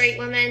 Even straight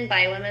women,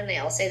 bi women, they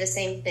all say the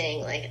same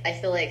thing. Like, I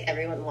feel like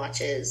everyone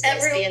watches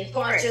lesbian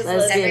porn.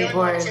 Everyone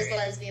watches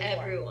lesbian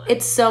porn.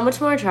 It's so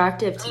much more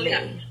attractive to me.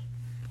 Yeah.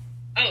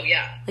 Oh,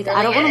 yeah. Like,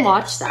 I don't want to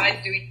watch that. I'm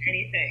not doing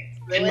anything.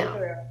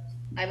 No.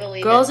 I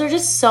believe girls are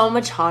just so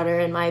much hotter,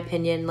 in my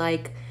opinion.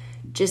 Like,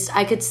 just,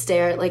 I could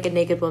stare at, like, a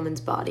naked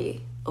woman's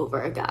body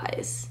over a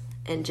guy's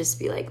and just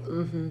be like,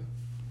 mm-hmm.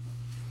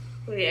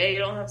 Well, yeah, you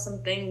don't have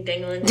something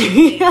dangling.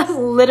 Yeah,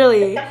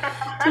 literally.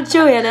 So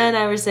Joanna and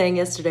I were saying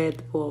yesterday at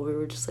the pool, we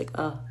were just like,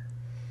 oh.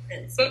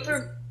 But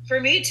for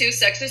me, too,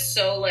 sex is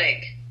so,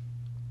 like,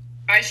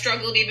 I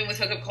struggled even with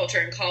hookup culture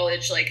in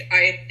college. Like,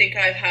 I think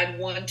I've had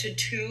 1 to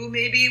 2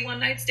 maybe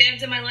one-night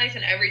stands in my life,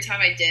 and every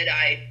time I did,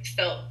 I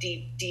felt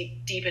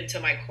deep into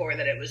my core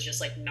that it was just,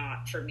 like,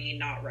 not for me,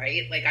 not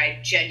right. Like, I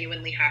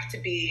genuinely have to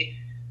be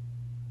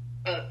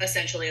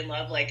essentially in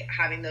love, like,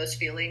 having those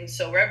feelings.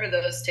 So wherever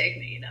those take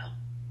me, you know,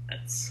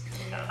 that's...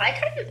 I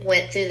kind of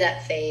went through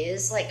that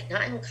phase, like,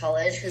 not in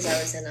college because I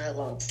was in a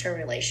long-term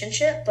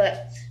relationship,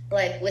 but,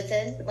 like,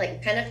 within,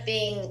 like, kind of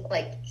being,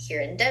 like,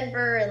 here in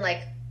Denver and,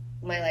 like,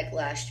 my, like,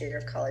 last year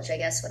of college, I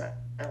guess, when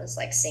I was,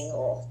 like,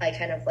 single, I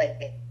kind of,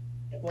 like,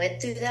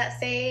 went through that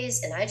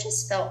phase, and I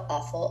just felt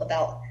awful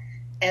about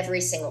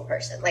every single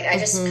person. Like, I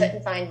just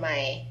couldn't find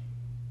my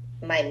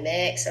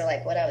mix or,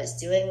 like, what I was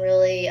doing,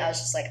 really. I was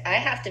just like, I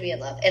have to be in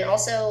love. And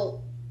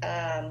also,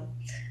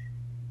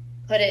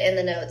 put it in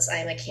the notes,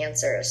 I'm a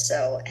Cancer,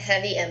 so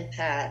heavy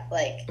empath.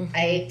 Like,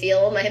 I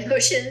feel my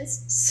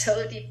emotions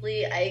so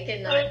deeply. I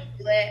cannot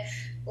do it.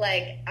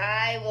 like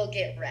I will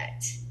get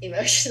wrecked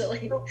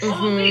emotionally.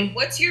 Oh, wait,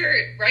 what's your,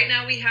 right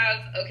now we have,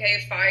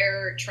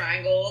 fire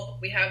triangle.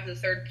 We have the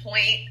third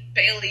point.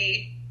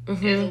 Bailee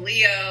is a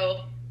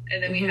Leo.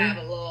 And then we have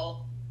a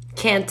little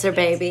Cancer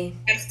baby.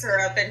 Cancer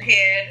up in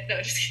here.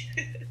 No, just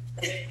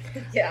kidding.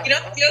 Yeah. You know,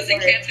 Leos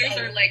and Cancers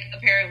are like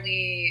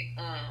apparently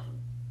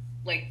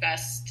like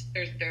best.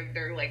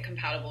 They're like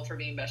compatible for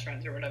being best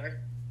friends or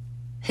whatever.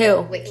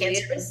 Who? Wait,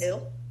 Cancer and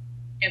who?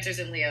 Cancers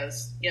and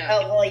Leos. Yeah.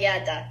 Oh well,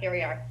 yeah. Duh. Here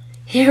we are.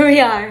 Here we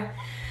are.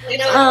 We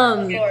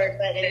know it before,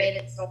 but it made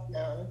itself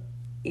known.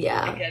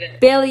 Yeah. I get it.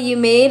 Bailee, you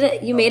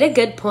made a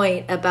good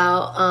point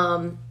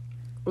about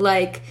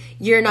like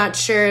you're not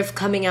sure if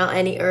coming out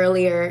any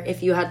earlier,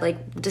 if you had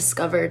like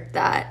discovered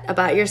that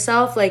about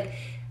yourself, like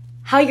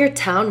how your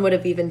town would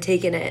have even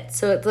taken it.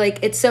 So it's like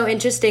it's so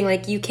interesting,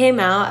 like you came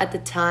out at the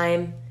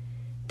time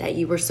that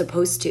you were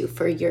supposed to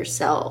for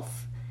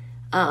yourself.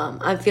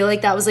 I feel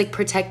like that was like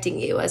protecting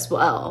you as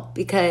well,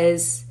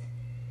 because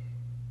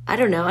I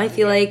don't know, I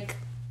feel like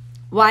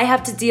why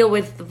have to deal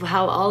with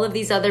how all of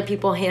these other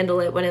people handle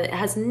it when it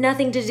has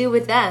nothing to do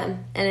with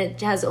them and it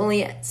has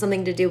only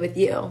something to do with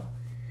you.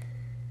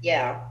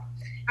 Yeah.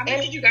 How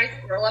much did you guys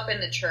grow up in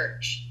the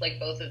church? Like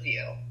both of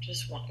you?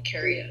 Just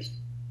curious.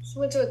 Just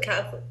went to a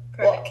Catholic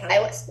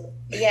school.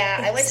 Yeah,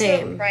 I went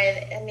Same. to a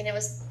private. I mean,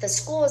 the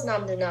school was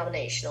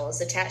non-denominational. It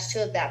was attached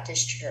to a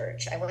Baptist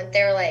church. I went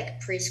there like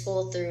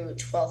preschool through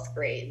 12th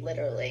grade,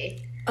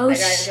 literally. Oh, I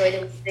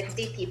graduated with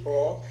 60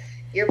 people.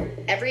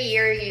 Every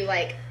year you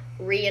like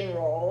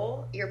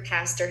re-enroll, your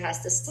pastor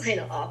has to sign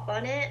off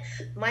on it.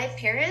 My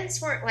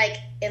parents weren't like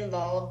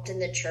involved in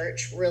the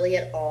church really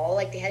at all.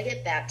 Like they had to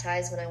get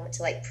baptized when I went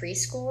to like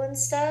preschool and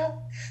stuff,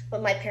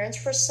 but my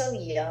parents were so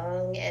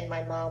young, and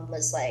my mom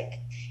was like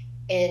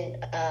in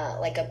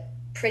like a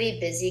pretty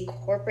busy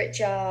corporate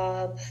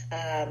job.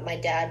 My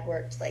dad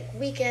worked like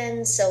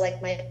weekends, so like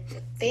my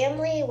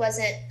family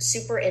wasn't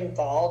super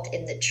involved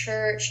in the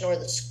church nor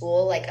the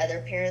school like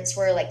other parents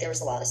were. Like there was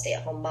a lot of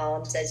stay-at-home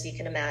moms, as you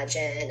can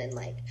imagine, and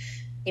like,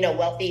 you know,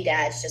 wealthy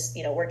dads just,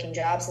 you know, working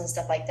jobs and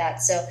stuff like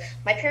that. So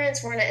my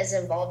parents weren't as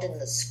involved in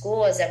the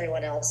school as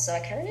everyone else, so I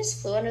kind of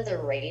just flew under the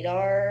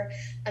radar.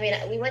 I mean,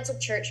 we went to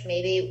church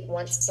maybe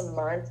once a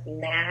month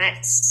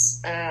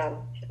max.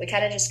 We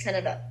kind of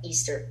the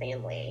Easter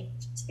family,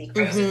 to be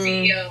I was a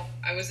CEO.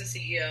 I was a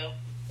CEO.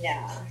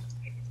 Yeah.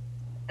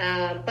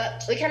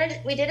 But we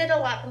did it a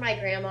lot for my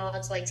grandma,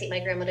 to like take my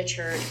grandma to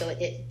church, go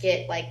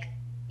get like,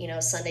 you know,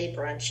 Sunday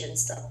brunch and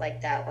stuff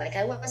like that. Like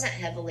I wasn't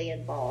heavily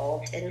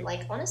involved, and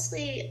like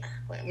honestly,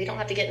 we don't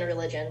have to get into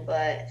religion,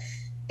 but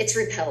it's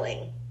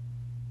repelling.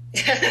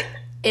 It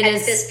At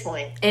is. this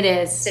point. It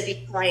is. To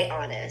be quite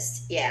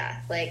honest.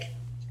 Yeah. Like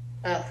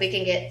we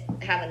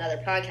can have another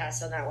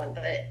podcast on that one,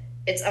 but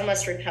it's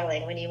almost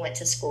repelling when you went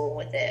to school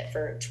with it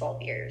for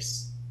 12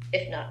 years,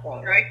 if not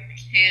longer. I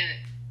can't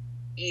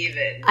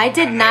even. I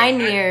did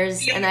 9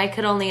 years, and I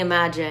could only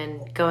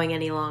imagine going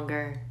any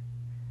longer.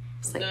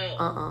 It's like,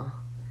 No.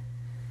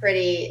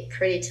 Pretty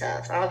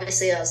tough.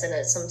 Obviously, I was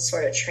in some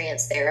sort of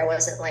trance there. I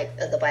wasn't like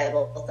the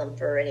Bible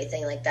thumper or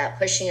anything like that,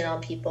 pushing it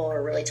on people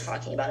or really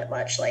talking about it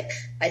much. Like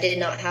I did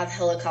not have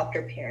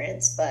helicopter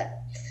parents,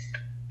 but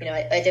you know,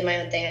 I did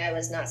my own thing. I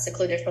was not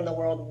secluded from the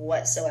world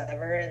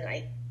whatsoever, and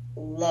I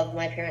love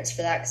my parents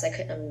for that, because I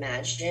couldn't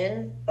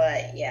imagine.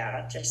 But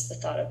yeah, just the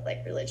thought of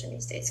like religion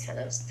these days kind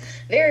of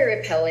very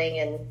repelling,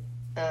 and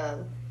I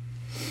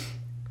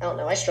don't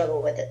know, I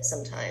struggle with it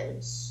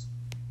sometimes.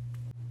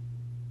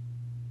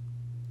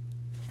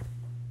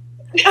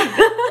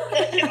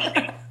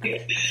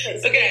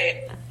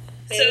 Okay,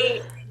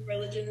 so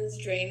religion is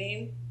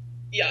draining.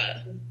 yeah,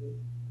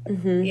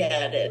 Mm-hmm.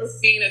 Yeah, it is.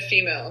 being a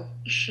female.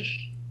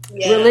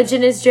 Yeah.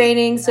 Religion is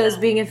draining, so is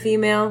being a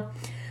female.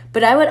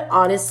 But I would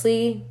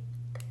honestly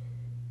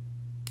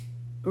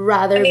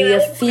rather be I a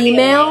would wanna be a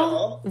female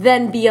male.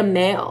 than be a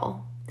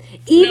male.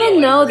 Even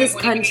No, though I this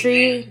wouldn't wanna be a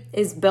country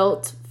is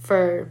built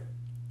for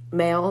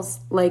males,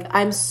 like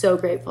I'm so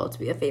grateful to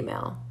be a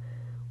female.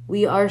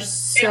 We are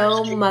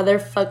so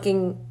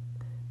motherfucking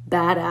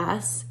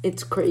badass.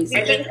 It's crazy.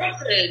 I think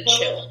that's a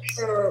chill.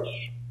 For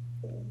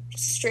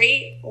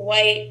straight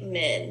white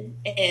men,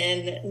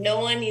 and no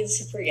one needs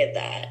to forget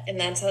that. And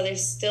that's how they're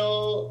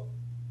still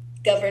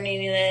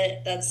governing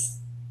it. That's,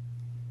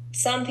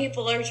 some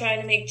people are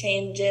trying to make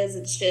changes.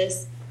 It's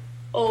just,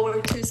 oh,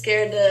 we're too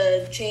scared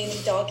to change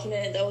a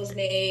document that was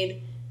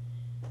made.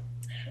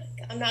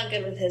 I'm not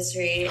good with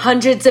history.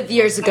 Hundreds of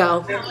years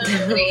ago.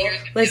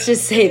 Let's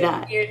just say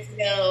that. Years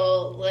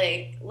ago,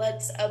 like,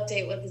 let's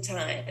update with the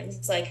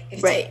times. Like,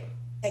 if Right.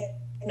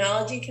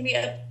 technology can be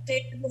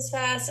updated this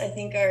fast, I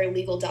think our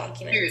legal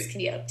documents can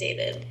be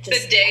updated.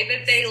 The day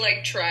that they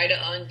like try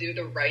to undo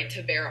the right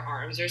to bear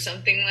arms or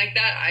something like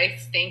that, I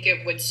think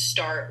it would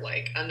start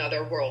like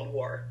another world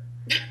war.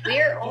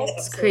 We're all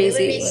It's crazy.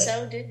 We would be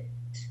so doomed.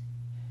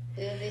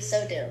 We would be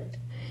so doomed.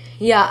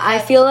 Yeah, I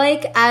feel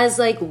like as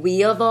like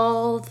we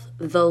evolve,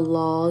 the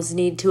laws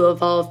need to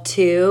evolve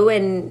too,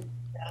 and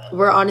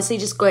we're honestly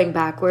just going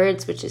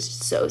backwards, which is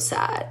so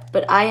sad.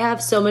 But I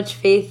have so much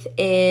faith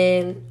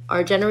in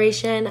our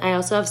generation. I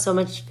also have so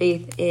much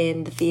faith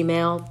in the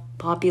female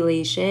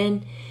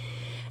population.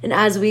 And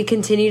as we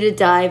continue to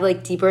dive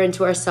like deeper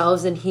into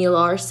ourselves and heal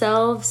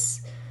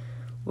ourselves,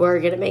 we're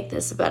going to make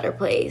this a better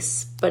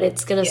place. But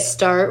it's going to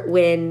start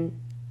when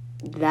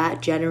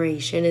that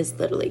generation is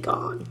literally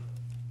gone.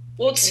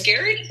 Well, it's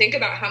scary to think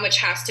about how much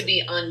has to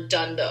be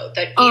undone, though.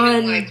 That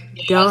even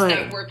like laws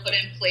that were put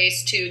in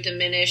place to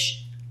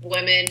diminish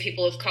women,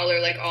 people of color,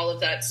 like all of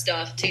that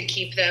stuff, to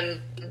keep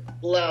them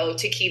low,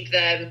 to keep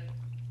them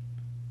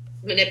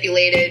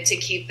manipulated, to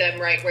keep them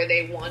right where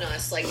they want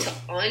us, like to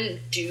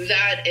undo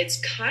that,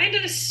 it's kind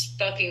of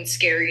fucking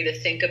scary to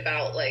think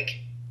about. Like,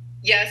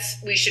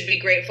 yes, we should be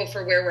grateful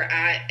for where we're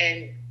at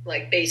and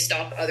like based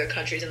off other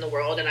countries in the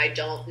world, and I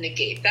don't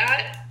negate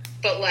that,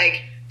 but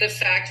like the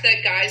fact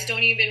that guys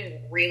don't even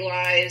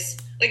realize,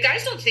 like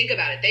guys don't think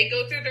about it. They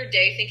go through their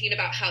day thinking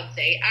about how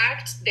they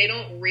act. They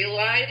don't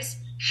realize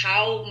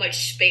how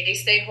much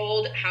space they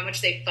hold, how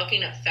much they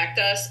fucking affect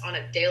us on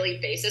a daily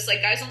basis.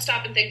 Like guys don't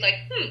stop and think like,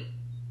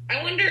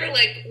 I wonder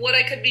like what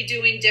I could be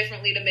doing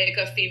differently to make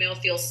a female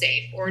feel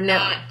safe or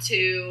not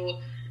to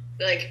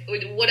like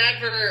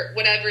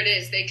whatever it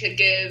is. They could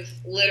give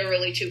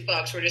literally two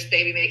fucks. We're just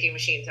baby making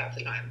machines half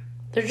the time.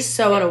 They're just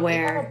so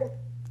unaware.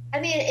 I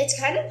mean, it's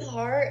kind of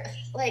hard.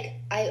 Like,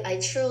 I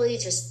truly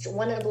just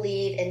want to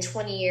believe in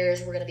 20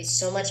 years we're going to be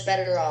so much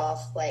better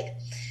off. Like,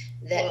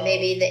 that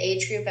maybe the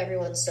age group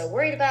everyone's so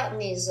worried about,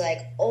 and these,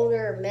 like,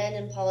 older men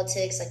in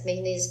politics, like,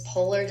 making these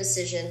polar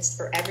decisions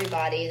for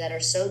everybody that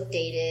are so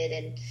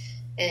dated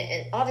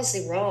and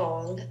obviously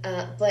wrong.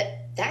 But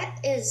that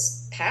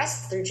is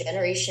passed through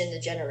generation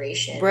to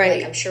generation. Right.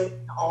 Like, I'm sure we can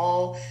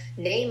all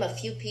name a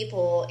few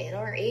people in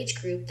our age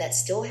group that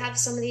still have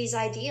some of these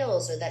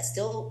ideals or that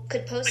still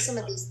could post some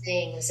of these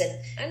things and,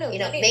 I know,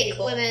 make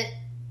people. women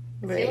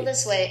feel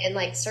this way in,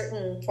 like,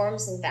 certain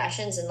forms and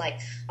fashions. And, like,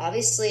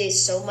 obviously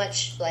so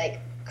much, like,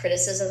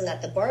 criticism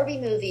that the Barbie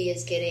movie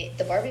is getting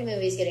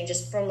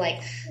just from,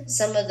 like,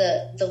 some of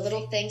the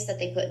little things that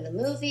they put in the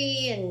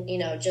movie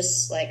and,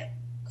 just, like...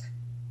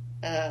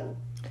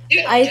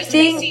 Dude, I just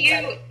think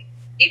ECU,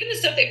 even the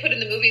stuff they put in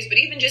the movies, but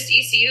even just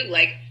ECU,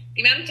 like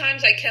the amount of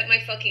times I kept my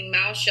fucking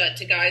mouth shut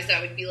to guys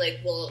that would be like,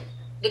 well,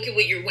 look at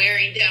what you're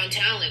wearing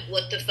downtown. Like,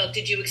 what the fuck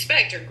did you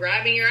expect? Or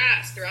grabbing your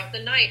ass throughout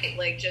the night.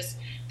 Like, just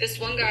this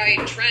one guy,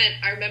 Trent,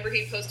 I remember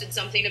he posted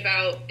something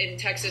about in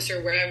Texas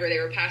or wherever they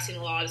were passing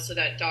a law so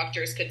that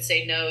doctors could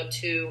say no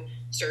to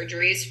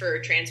surgeries for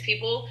trans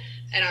people.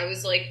 And I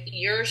was like,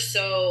 you're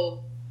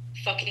so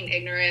fucking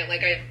ignorant.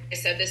 Like I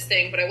said this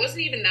thing, but I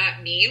wasn't even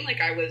that mean.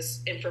 Like I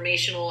was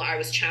informational, I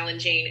was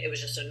challenging, it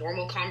was just a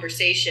normal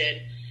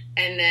conversation.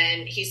 And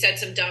then he said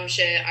some dumb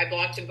shit. I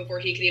blocked him before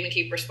he could even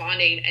keep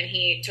responding, and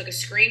he took a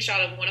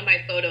screenshot of one of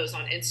my photos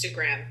on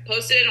Instagram,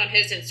 posted it on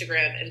his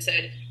Instagram, and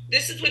said,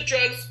 "This is what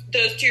drugs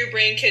does to your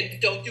brain, kids.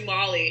 Don't do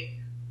Molly."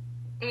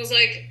 I was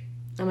like,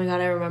 oh my god,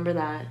 I remember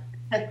that.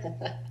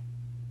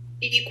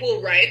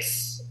 Equal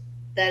rights.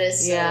 That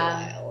is so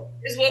wild.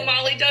 Is what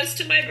Molly does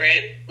to my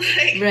brain.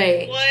 Like,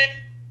 right. What?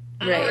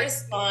 I don't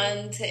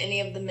respond to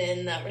any of the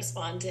men that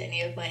respond to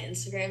any of my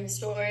Instagram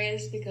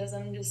stories because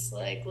I'm just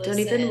like, listen, don't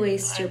even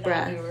waste your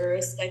breath. We were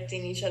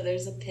respecting each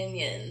other's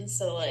opinions.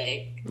 So,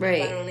 like, if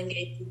right. I don't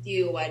engage with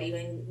you, why do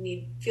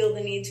you feel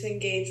the need to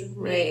engage with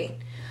me?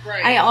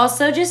 Right. I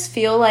also just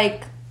feel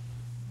like,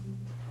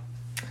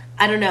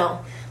 I don't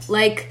know,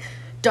 like,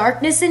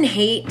 darkness and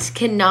hate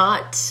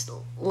cannot,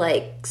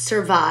 like,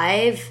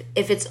 survive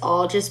if it's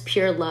all just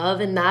pure love,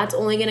 and that's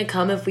only going to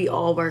come if we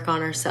all work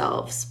on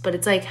ourselves. But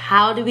it's like,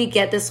 how do we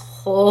get this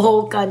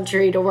whole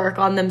country to work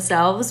on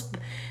themselves?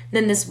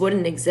 Then this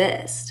wouldn't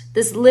exist.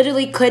 This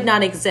literally could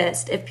not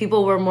exist if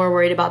people were more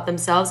worried about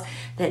themselves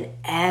than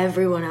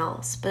everyone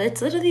else. But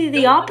it's literally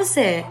the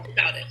opposite.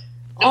 About it.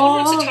 No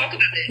one wants to talk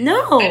about it.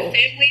 No. At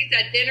families,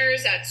 at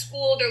dinners, at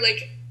school, they're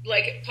like,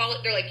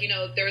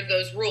 there are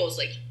those rules,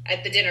 like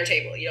at the dinner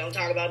table, you don't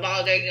talk about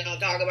politics, you don't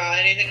talk about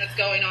anything that's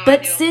going on.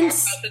 But you don't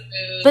talk about the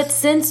news. But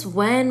since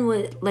when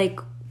would, like,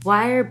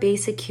 why are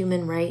basic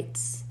human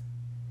rights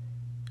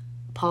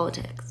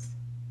politics?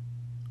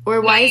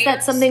 Or why is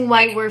that something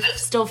we're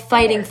still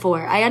fighting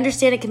for? I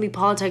understand it can be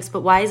politics,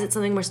 but why is it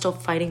something we're still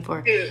fighting for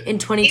in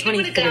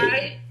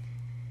 2023?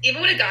 Even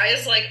when a guy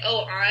is like,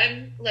 oh,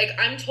 I'm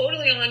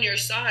totally on your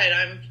side,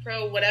 I'm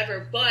pro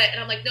whatever,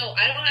 and I'm like, no,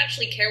 I don't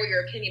actually care what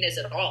your opinion is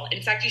at all.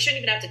 In fact, you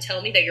shouldn't even have to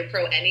tell me that you're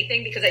pro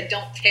anything because I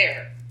don't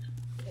care.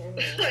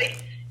 Mm-hmm.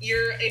 Like,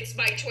 it's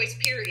my choice,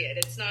 period.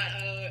 It's not,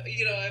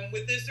 I'm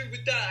with this or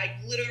with that. I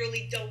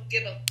literally don't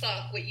give a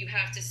fuck what you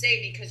have to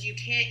say because you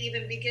can't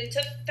even begin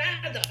to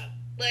fathom.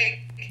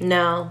 Like,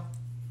 no.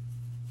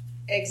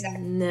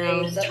 Exactly.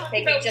 No.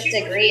 They can just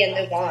agree and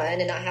move on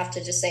and not have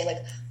to just say, like,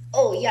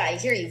 oh, yeah, I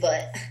hear you,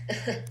 but,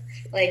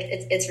 like,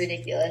 it's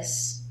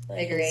ridiculous. I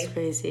agree. It's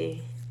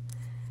crazy.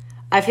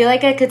 I feel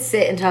like I could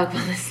sit and talk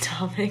about this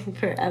topic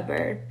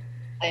forever.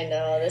 I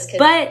know.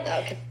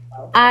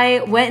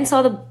 I went and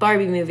saw the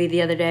Barbie movie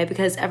the other day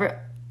because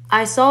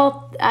I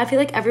feel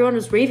like everyone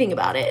was raving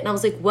about it. And I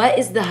was like, what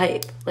is the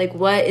hype? Like,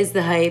 what is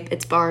the hype?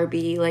 It's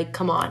Barbie. Like,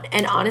 come on.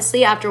 And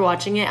honestly, after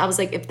watching it, I was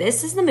like, if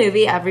this is the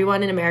movie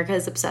everyone in America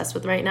is obsessed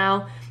with right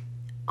now,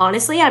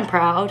 honestly, I'm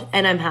proud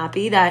and I'm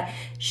happy that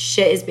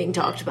shit is being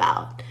talked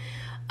about.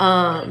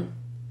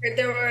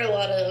 There were a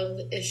lot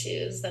of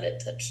issues that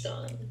it touched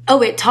on.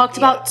 Oh, it talked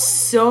about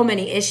so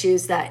many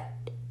issues that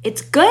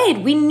it's good.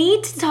 We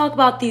need to talk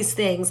about these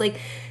things.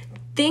 Like,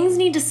 things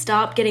need to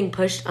stop getting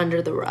pushed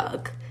under the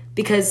rug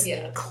because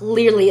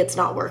clearly it's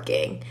not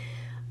working.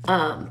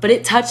 But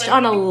it touched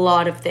on a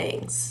lot of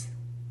things.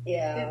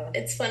 Yeah.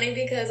 It's funny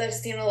because I've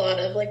seen a lot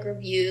of like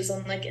reviews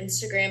on like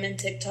Instagram and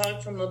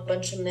TikTok from a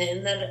bunch of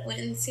men that went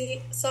and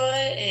saw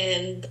it,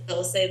 and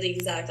they'll say the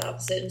exact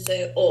opposite and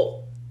say,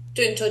 oh,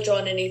 didn't touch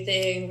on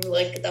anything,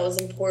 like that was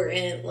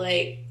important,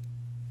 like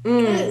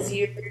because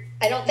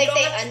I don't think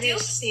they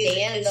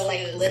understand the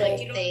like little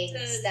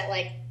things that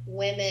like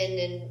women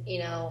and, you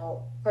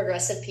know,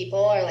 progressive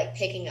people are like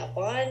picking up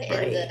on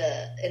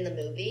in the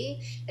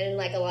movie. And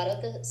like a lot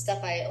of the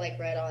stuff I like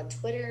read on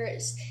Twitter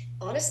is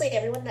honestly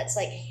everyone that's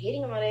like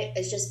hating on it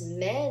is just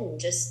men,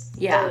 just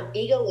their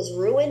ego is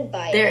ruined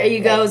by their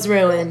ego is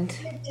ruined,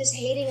 just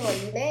hating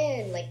on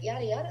men, like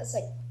yada yada. It's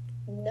like,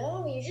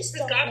 no, you just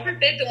don't. God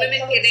forbid the women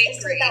get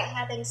angry without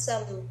having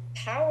some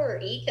power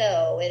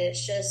ego, and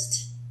it's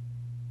just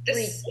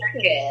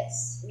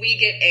ridiculous. We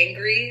get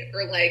angry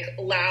or like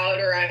loud,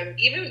 or I'm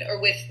even or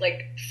with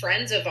like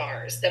friends of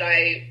ours that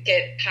I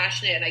get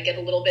passionate and I get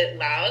a little bit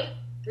loud.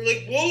 They're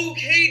like, "Whoa,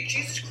 okay,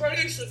 Jesus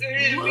Christ, like, I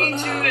didn't mean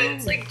to."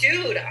 It's like,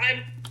 dude,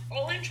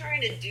 all I'm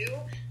trying to do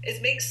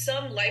is make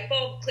some light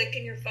bulb click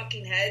in your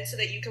fucking head so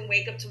that you can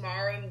wake up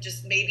tomorrow and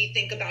just maybe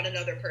think about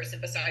another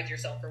person besides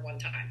yourself for one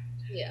time.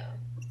 Yeah.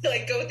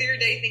 Like, go through your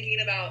day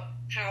thinking about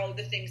how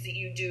the things that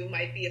you do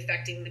might be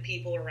affecting the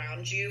people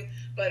around you.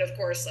 But, of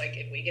course, like,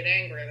 if we get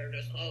angry, they're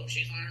just, oh,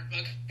 she's on her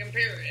fucking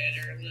period,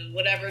 or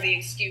whatever the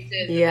excuse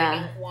is. Yeah. They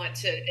don't want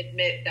to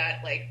admit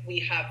that, like, we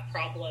have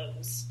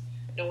problems.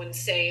 No one's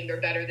saying they're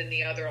better than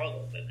the other,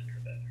 although women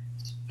are better.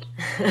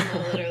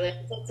 Literally,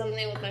 I said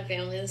something with my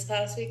family this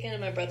past weekend,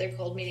 and my brother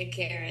called me a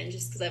Karen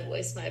just because I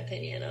voiced my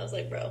opinion. I was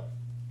like, bro.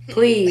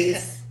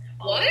 Please.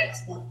 What?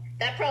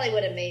 That probably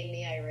would have made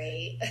me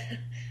irate.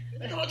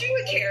 I called you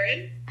a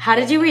Karen. How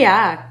did you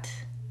react?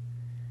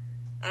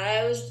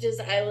 I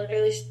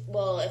literally,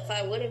 if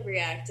I would have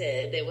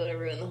reacted, it would have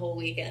ruined the whole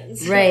weekend.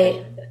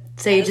 Right.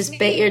 So you just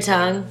bit your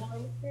tongue?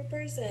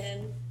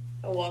 Person.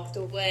 I walked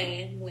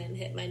away and went and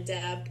hit my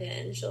dab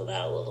pin, chilled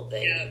out a little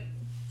bit. Yeah.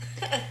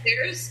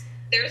 There's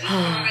a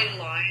fine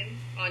line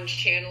on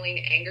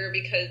channeling anger,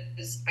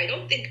 because I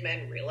don't think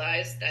men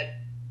realize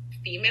that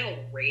female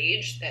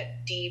rage,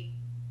 that deep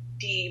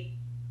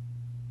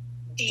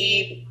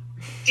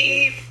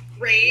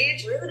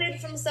rage, rooted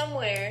from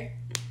somewhere.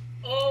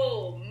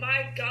 Oh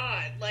my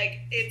God. Like,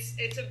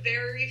 it's a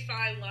very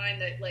fine line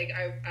that, like,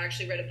 I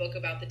actually read a book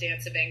about the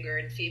dance of anger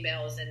in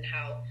females and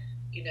how,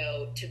 you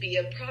know, to be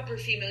a proper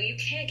female, you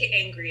can't get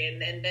angry. And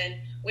then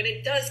when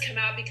it does come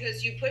out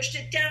because you pushed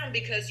it down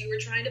because you were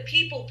trying to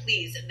people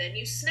please, and then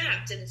you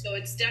snapped. And so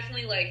it's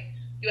definitely like,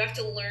 you have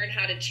to learn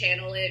how to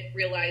channel it,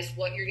 realize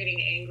what you're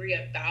getting angry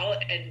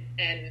about, and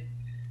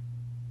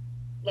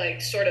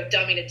like sort of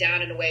dumbing it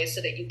down in a way so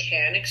that you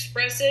can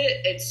express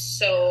it. It's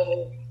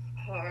so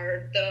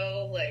hard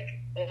though. Like,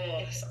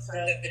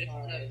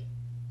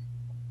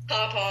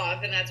 pop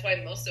off, and that's why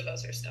most of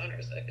us are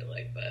stoners, I feel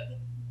like. But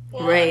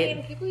right. I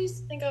mean, people used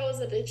to think I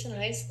was a bitch in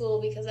high school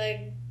because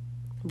I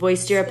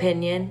voiced your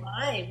opinion.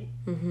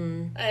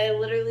 Mm-hmm. I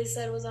literally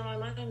said what was on my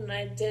mind, and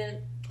I didn't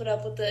put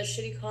up with the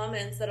shitty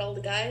comments that all the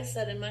guys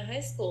said in my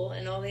high school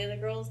and all the other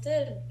girls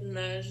did. And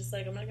I was just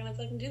like, I'm not gonna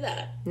fucking do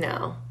that.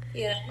 No.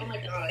 Yeah. Oh my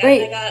God.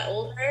 Right. I got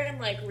older and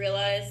like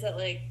realized that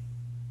like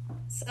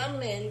some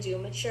men do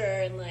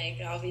mature, and like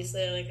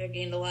obviously like I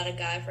gained a lot of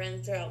guy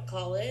friends throughout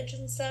college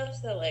and stuff,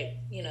 so like,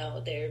 you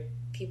know, they're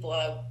people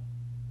I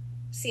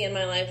see in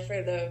my life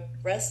for the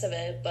rest of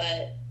it,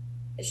 but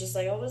it's just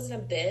like I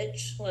wasn't a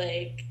bitch.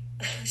 Like,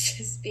 I was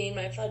just being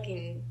my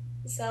fucking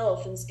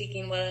self and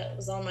speaking what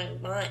was on my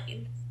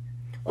mind.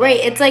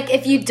 Right. It's like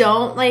if you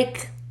don't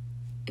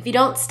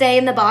stay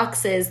in the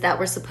boxes that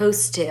we're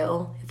supposed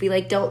to, if we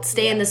like don't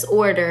stay in this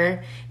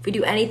order, if we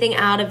do anything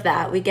out of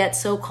that, we get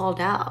so called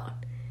out.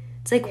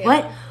 It's like,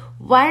 what?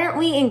 Why aren't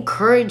we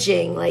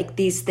encouraging like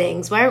these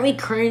things? Why aren't we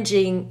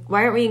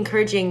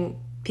encouraging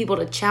people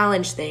to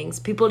challenge things,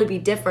 people to be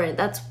different?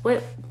 That's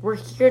what we're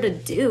here to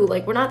do.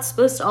 Like, we're not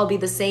supposed to all be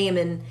the same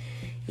and,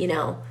 you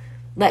know,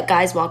 let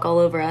guys walk all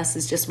over us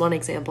is just one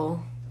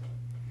example.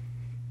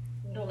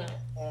 No.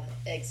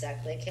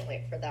 Exactly. I can't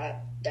wait for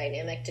that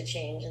dynamic to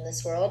change in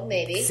this world,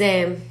 maybe.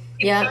 Same.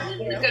 Yeah.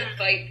 It's a good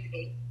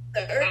fight.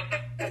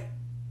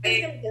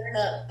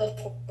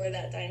 Before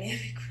that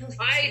dynamic really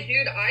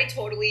I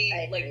totally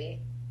I like agree.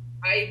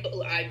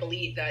 I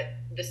believe that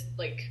this,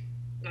 like,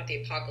 not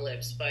the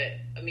apocalypse, but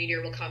a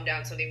meteor will come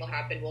down, something will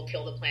happen, we'll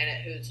kill the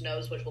planet, who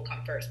knows which will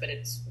come first, but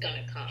it's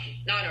gonna come.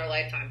 Not in our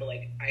lifetime, but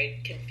like I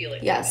can feel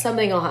it. Yeah,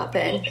 something will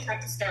happen. We'll just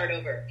have to start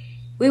over.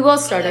 We will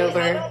start How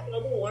over.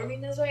 global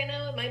warming is right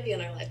now, it might be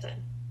in our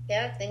lifetime.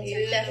 Yeah, things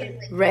are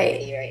definitely Right.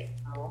 crazy right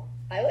now.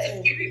 I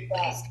wouldn't be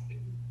shocked.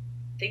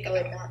 I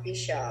would not be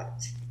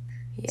shocked,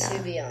 to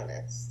be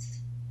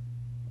honest.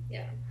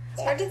 Yeah.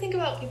 It's hard to think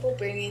about people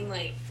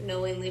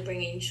knowingly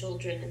bringing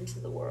children into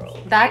the world.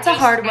 That's a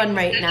hard one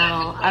right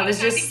now. I was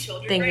just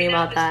thinking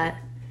about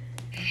that.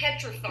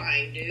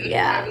 Petrifying, dude.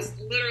 Yeah. I was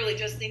literally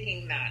just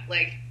thinking that.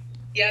 Like,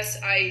 yes,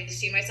 I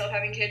see myself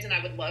having kids and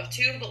I would love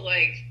to, but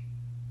like,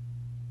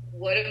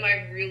 what am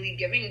I really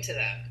giving to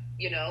them?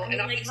 You know? I mean,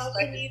 like,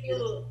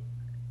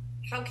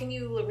 how can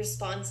you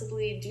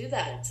responsibly do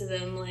that to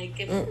them? Like,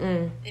 if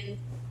in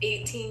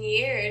 18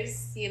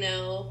 years, you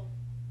know,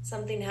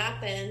 something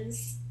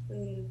happens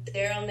and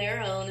they're on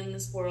their own in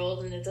this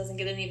world and it doesn't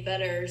get any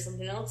better, or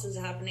something else is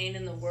happening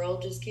and the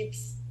world just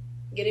keeps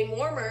getting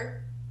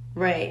warmer.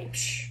 Right.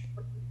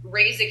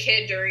 Raise a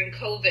kid during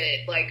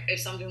COVID, like, if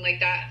something like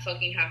that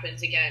fucking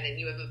happens again and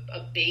you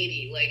have a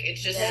baby, like,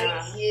 it's just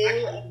Can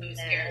you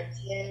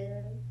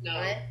imagine? No.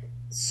 I'm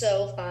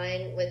so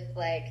fine with,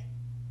 like,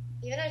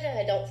 even if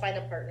I don't find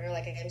a partner,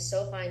 like, I'm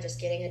so fine just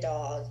getting a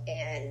dog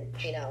and,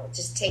 you know,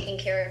 just taking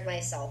care of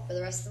myself for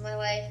the rest of my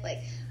life.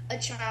 Like, a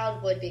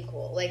child would be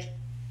cool. Like,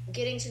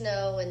 getting to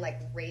know and, like,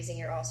 raising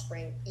your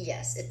offspring,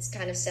 yes, it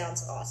kind of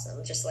sounds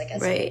awesome, just like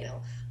as you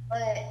know.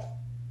 But,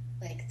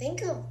 like,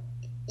 think of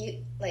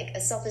you, like,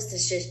 a selfish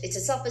decision. It's a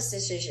selfish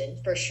decision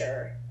for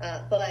sure.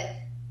 But,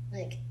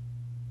 like,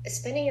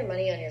 spending your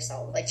money on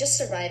yourself, like, just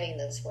surviving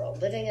this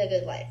world, living a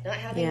good life, not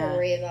having to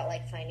worry about,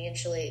 like,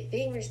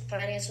 being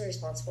financially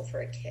responsible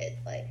for a kid,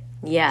 like,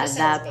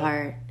 that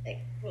part. Like,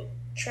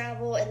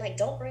 travel and, like,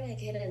 don't bring a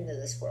kid into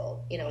this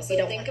world, you know, if So you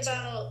don't think want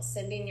about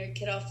sending your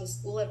kid off to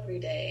school every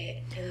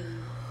day and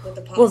with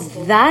the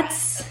possible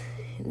that's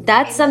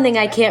something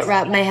I can't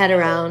wrap my head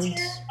around.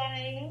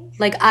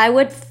 Like, I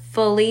would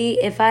fully,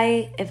 if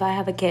I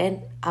have a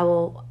kid,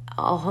 I'll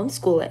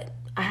homeschool it.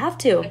 I have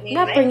to. I'm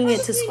not bringing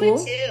it to school.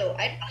 Too.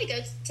 I'd probably go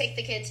take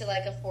the kid to,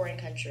 like, a foreign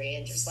country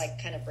and just,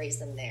 like, kind of raise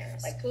them there.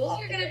 Like, schools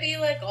are going to be,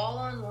 like, all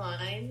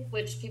online,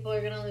 which people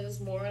are going to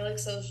lose more, like,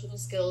 social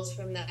skills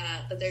from that,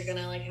 but they're going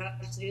to, like,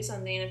 have to do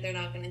something if they're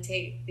not going to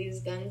take these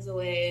guns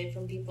away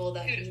from people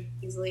that can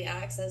easily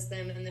access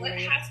them. And then what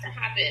has to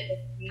happen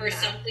for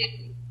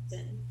something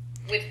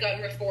with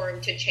gun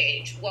reform to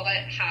change? What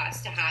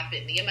has to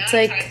happen? The amount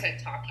of times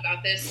I've talked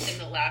about this in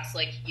the last,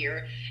 like,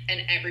 year,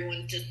 and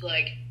everyone's just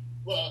like,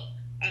 well,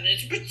 I need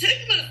to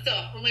protect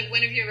myself. I'm like,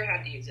 when have you ever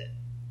had to use it?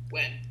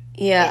 When?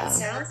 Yeah. It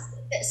sounds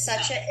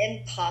such an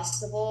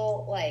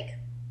impossible, like,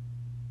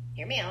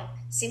 hear me out.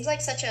 Seems like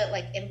such a,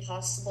 like,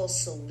 impossible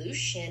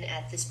solution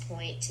at this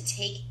point to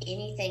take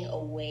anything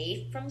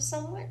away from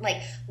someone.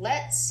 Like,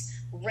 let's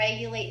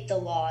regulate the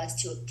laws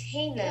to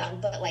obtain them,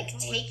 but, like,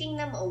 taking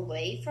them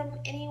away from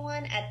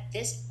anyone at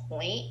this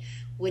point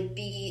would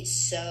be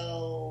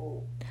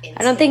so insane.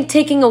 I don't think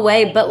taking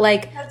away, but,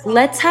 like,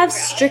 let's have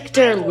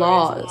stricter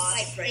laws.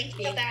 Like,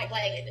 thinking about,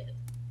 like,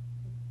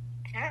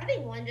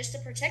 having one just to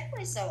protect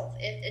myself.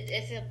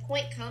 If a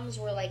point comes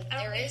where, like,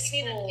 there is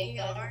full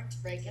gun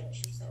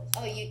regulation.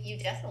 Oh, you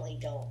definitely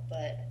don't,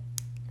 but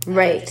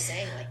I'm just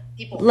saying, like,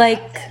 people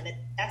have them, and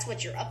that's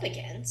what you're up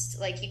against.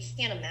 Like, you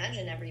can't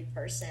imagine every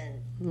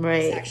person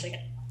is actually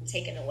going to be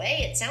taken away.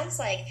 It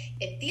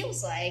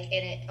feels like,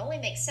 and it only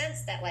makes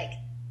sense that, like,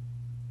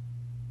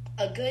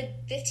 a good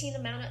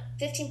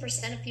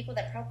 15% of people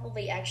that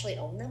probably actually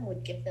own them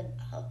would give them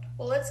up.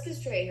 Well, let's get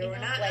straight here. We're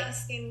not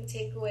asking to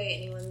take away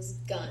anyone's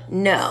gun.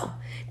 No.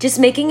 Just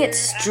making it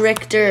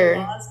stricter.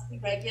 Laws be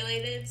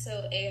regulated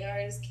so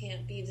ARs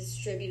can't be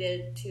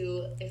distributed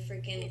to a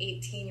freaking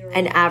 18-year-old.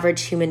 An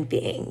average human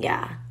being,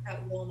 yeah.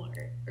 At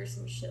Walmart or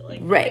some shit like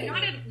that.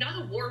 Not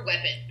a war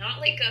weapon. Not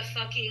like a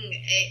fucking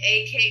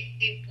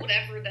AK,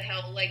 whatever the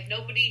hell. Like,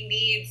 nobody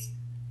needs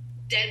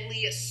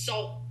deadly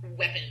assault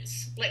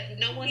weapons. Like,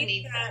 no one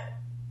needs that.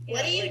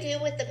 What do you do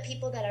with the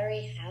people that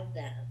already have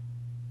them?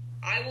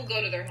 I will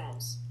go to their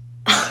homes.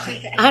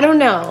 I don't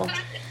know.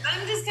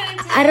 I'm just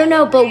gonna I don't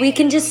know, but we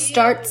can just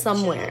start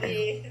somewhere.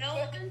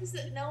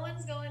 No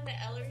one's going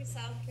to Ellery,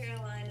 South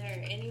Carolina,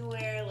 or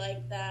anywhere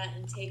like that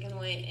and taking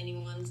away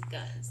anyone's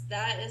guns.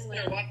 That is when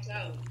it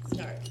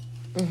starts.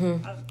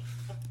 Mm-hmm.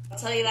 I'll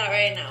tell you that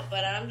right now.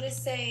 But I'm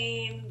just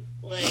saying,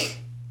 like,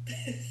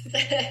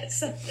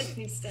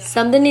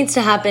 something needs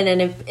to happen,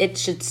 and it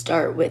should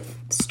start with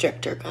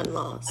stricter gun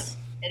laws.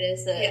 It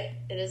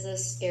is a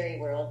scary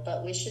world,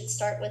 but we should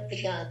start with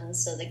the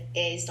guns so the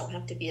gays don't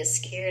have to be as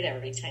scared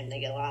every time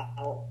they go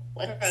out.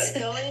 Let's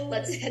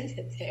end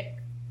it there.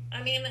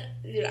 I mean,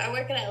 dude, I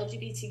work at an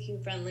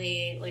LGBTQ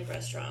friendly, like,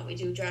 restaurant. We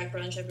do drag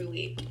brunch every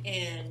week,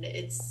 and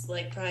it's,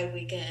 like, Pride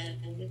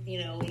weekend, and, you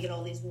know, we get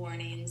all these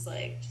warnings,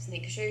 like, just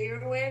making sure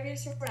you're aware of your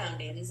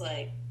surroundings,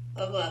 like,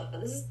 blah, blah.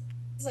 But this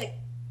is like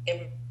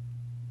every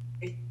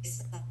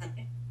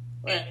Sunday.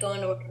 Like,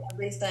 going to work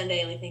every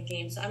Sunday, like,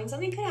 thinking, I mean,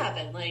 something could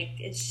happen. Like,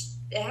 it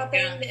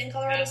happened in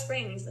Colorado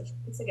Springs a few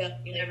weeks ago.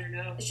 You never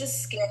know. It's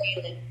just scary,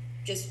 like,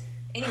 just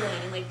anyone,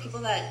 and, like, people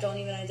that don't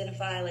even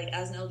identify, like,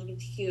 as an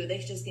LGBTQ, they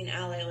should just be an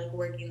ally, like,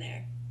 working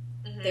there.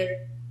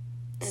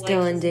 Mm-hmm.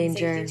 Still in life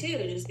danger. safety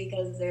too, just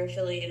because they're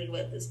affiliated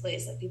with this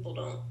place that people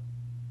don't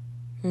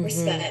Mm-hmm.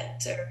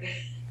 respect or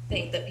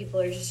think that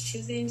people are just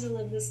choosing to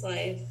live this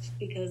life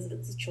because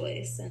it's a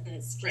choice, and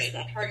it's just Right.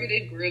 that.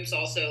 Targeted groups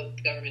also,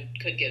 the government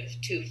could give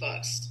two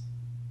fucks.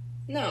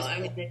 No, I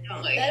mean, they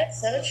don't. Like, That is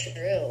so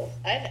true.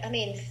 I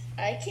mean,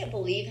 I can't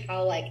believe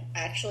how like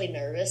actually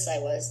nervous I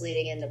was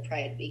leading into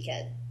Pride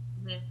weekend.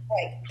 Mhm.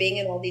 Like being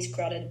in all these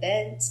crowded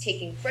events,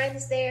 taking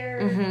friends there,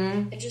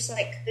 Mm-hmm. and just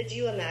like, could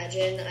you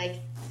imagine?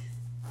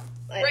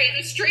 right, and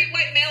a straight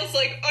white male's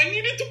like, I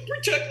needed to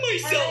protect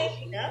myself.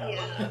 I know.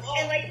 Yeah.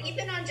 And like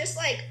even on just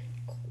like,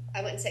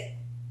 I wouldn't say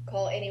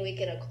call any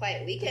weekend a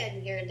quiet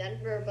weekend here in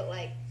Denver, but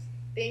like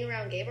being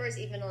around gay bars,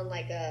 even on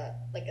like a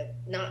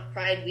not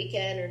Pride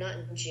weekend or not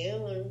in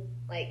June,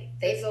 like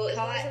they've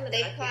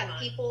caught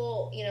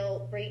people, you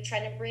know,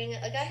 trying to bring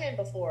a gun in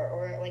before,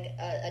 or like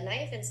a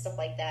knife and stuff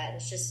like that. And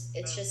it's just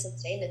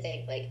insane to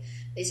think like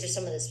these are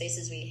some of the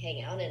spaces we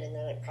hang out in, and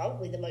they're like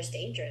probably the most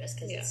dangerous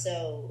because it's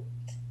so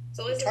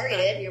always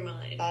targeted, in your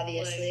mind,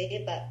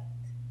 obviously, but.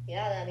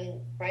 Yeah, I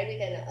mean, Pride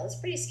weekend, that was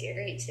pretty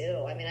scary,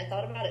 too. I mean, I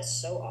thought about it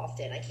so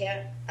often.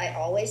 I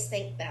always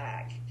think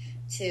back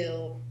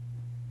to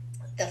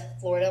the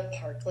Florida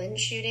Parkland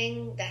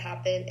shooting that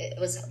happened. It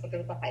was a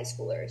group of high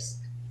schoolers,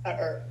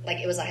 or like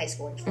it was a high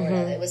school in Florida.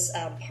 Mm-hmm. It was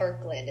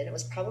Parkland, and it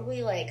was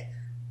probably like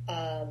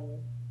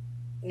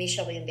me,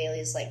 Shelby, and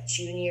Bailey's like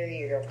junior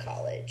year of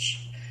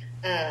college,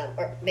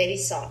 or maybe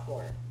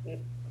sophomore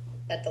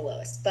at the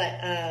lowest. But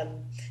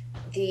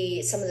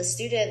some of the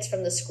students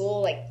from the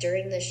school, like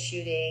during the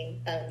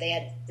shooting, they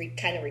had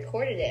kind of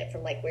recorded it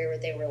from like where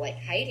they were like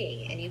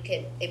hiding, and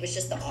it was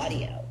just the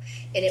audio,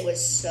 and it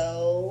was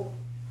so.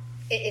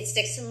 It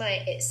sticks in my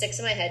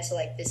head to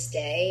like this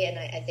day, and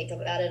I think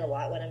about it a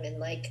lot when I'm in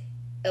like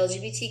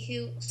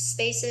LGBTQ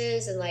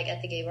spaces and like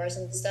at the gay bars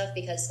and stuff,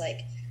 because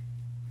like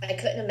I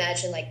couldn't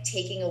imagine like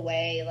taking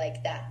away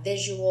like that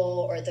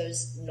visual or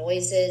those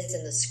noises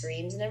and the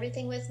screams and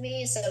everything with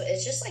me. So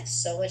it's just like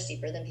so much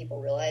deeper than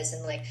people realize,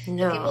 and like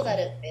the people that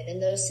have been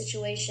in those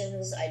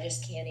situations, I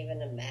just can't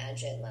even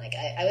imagine. Like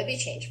I would be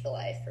changed for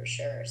life for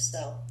sure.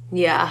 So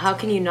yeah, how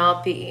can you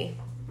not be?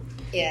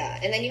 Yeah,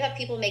 and then you have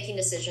people making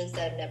decisions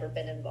that have never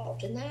been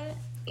involved in that.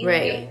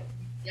 Right.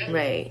 Yeah.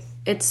 Right.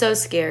 It's so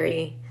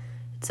scary.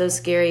 It's so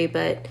scary,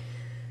 but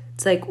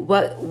it's like,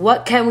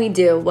 what can we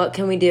do? What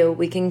can we do?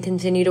 We can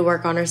continue to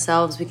work on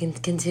ourselves. We can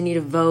continue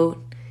to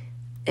vote.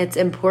 It's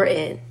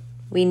important.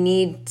 We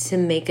need to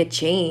make a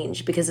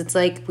change, because it's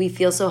like we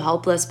feel so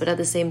helpless, but at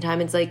the same time,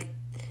 it's like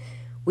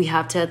we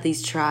have to at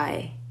least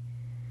try.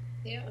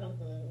 Yeah,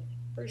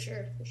 for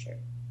sure.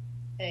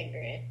 I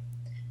agree.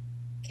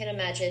 Can't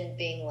imagine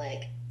being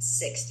like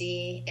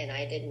 60 and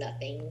I did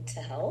nothing to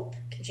help.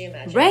 Could you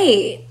imagine?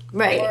 Right.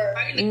 Or,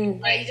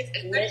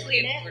 especially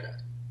in Florida.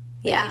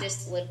 Yeah. You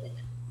just lived in it.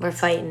 We're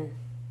fighting.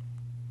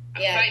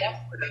 I'm fighting in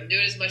Florida. I'm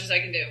doing as much as I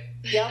can do.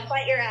 Y'all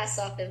fight your ass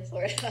off in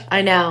Florida.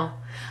 I know.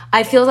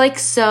 I feel like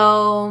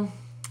so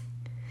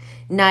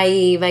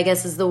naive, I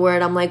guess is the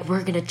word. I'm like,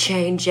 we're gonna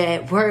change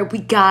it. We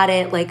got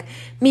it. Like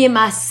me and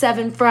my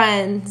 7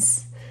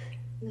 friends.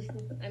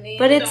 I mean,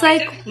 But it's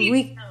like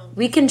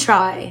we can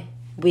try.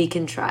 We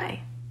can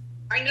try.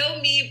 I know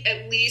me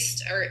at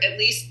least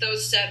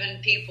those 7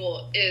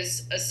 people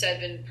is a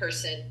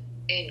 7%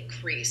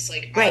 increase.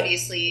 Like Right.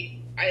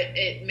 obviously,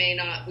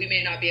 we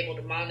may not be able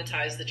to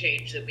monetize the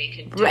change that we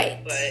can do,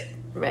 Right. but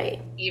Right.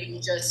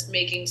 even just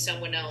making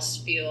someone else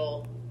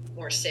feel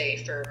more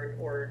safe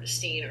or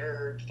seen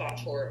or fought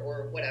for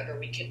or whatever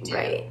we can do,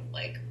 Right.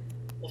 like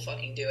we'll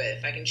fucking do it.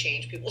 If I can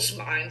change people's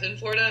minds in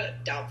Florida,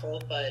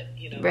 doubtful, but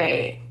you know,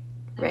 Right.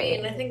 I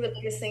mean, I think the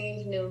biggest thing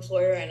you can do in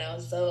Florida right now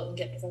is vote and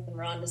get fucking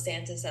Ron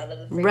DeSantis out of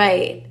the freaking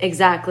Right.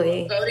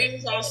 Exactly. Voting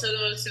is also the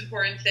most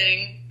important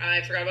thing.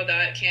 I forgot about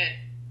that.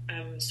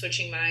 I'm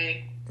switching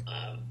my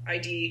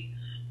ID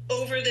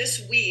over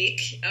this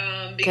week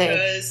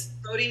because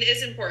voting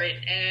is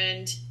important.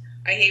 And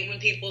I hate when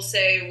people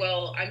say,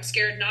 well, I'm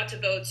scared not to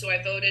vote, so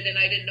I voted and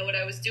I didn't know what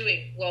I was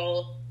doing.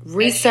 Well,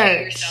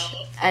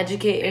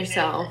 Educate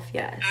yourself.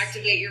 Yes.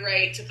 Activate your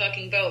right to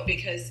fucking vote,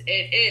 because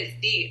it is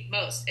the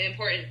most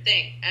important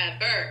thing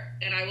ever.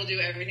 And I will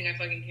do everything I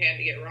fucking can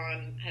to get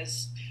Ron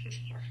as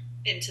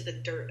into the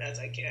dirt as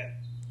I can.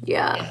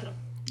 Yeah.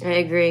 I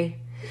agree.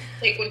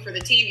 Take one for the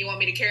team. You want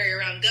me to carry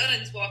around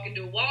guns, walk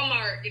into a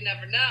Walmart? You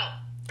never know.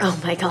 Oh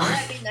my God.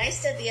 It'd be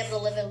nice to be able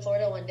to live in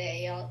Florida one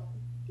day, y'all.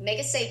 Make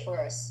it safe for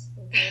us.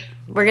 Okay?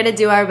 We're going to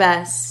do our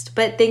best.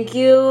 But thank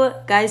you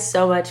guys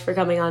so much for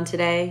coming on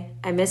today.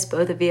 I miss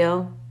both of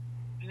you.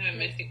 I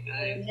miss you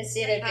guys. Miss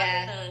you to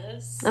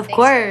death. Of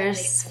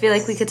course. I feel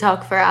like we could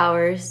talk for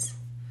hours.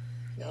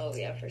 Oh,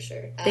 yeah, for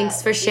sure.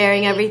 Thanks for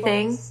sharing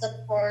everything.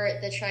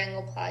 Support the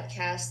Triangle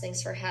Podcast.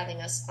 Thanks for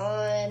having us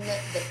on.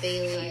 The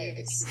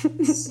Baileys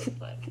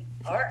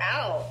are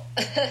out.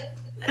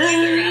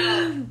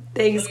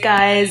 Thanks,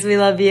 guys. We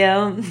love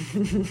you.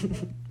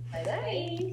 Bye-bye.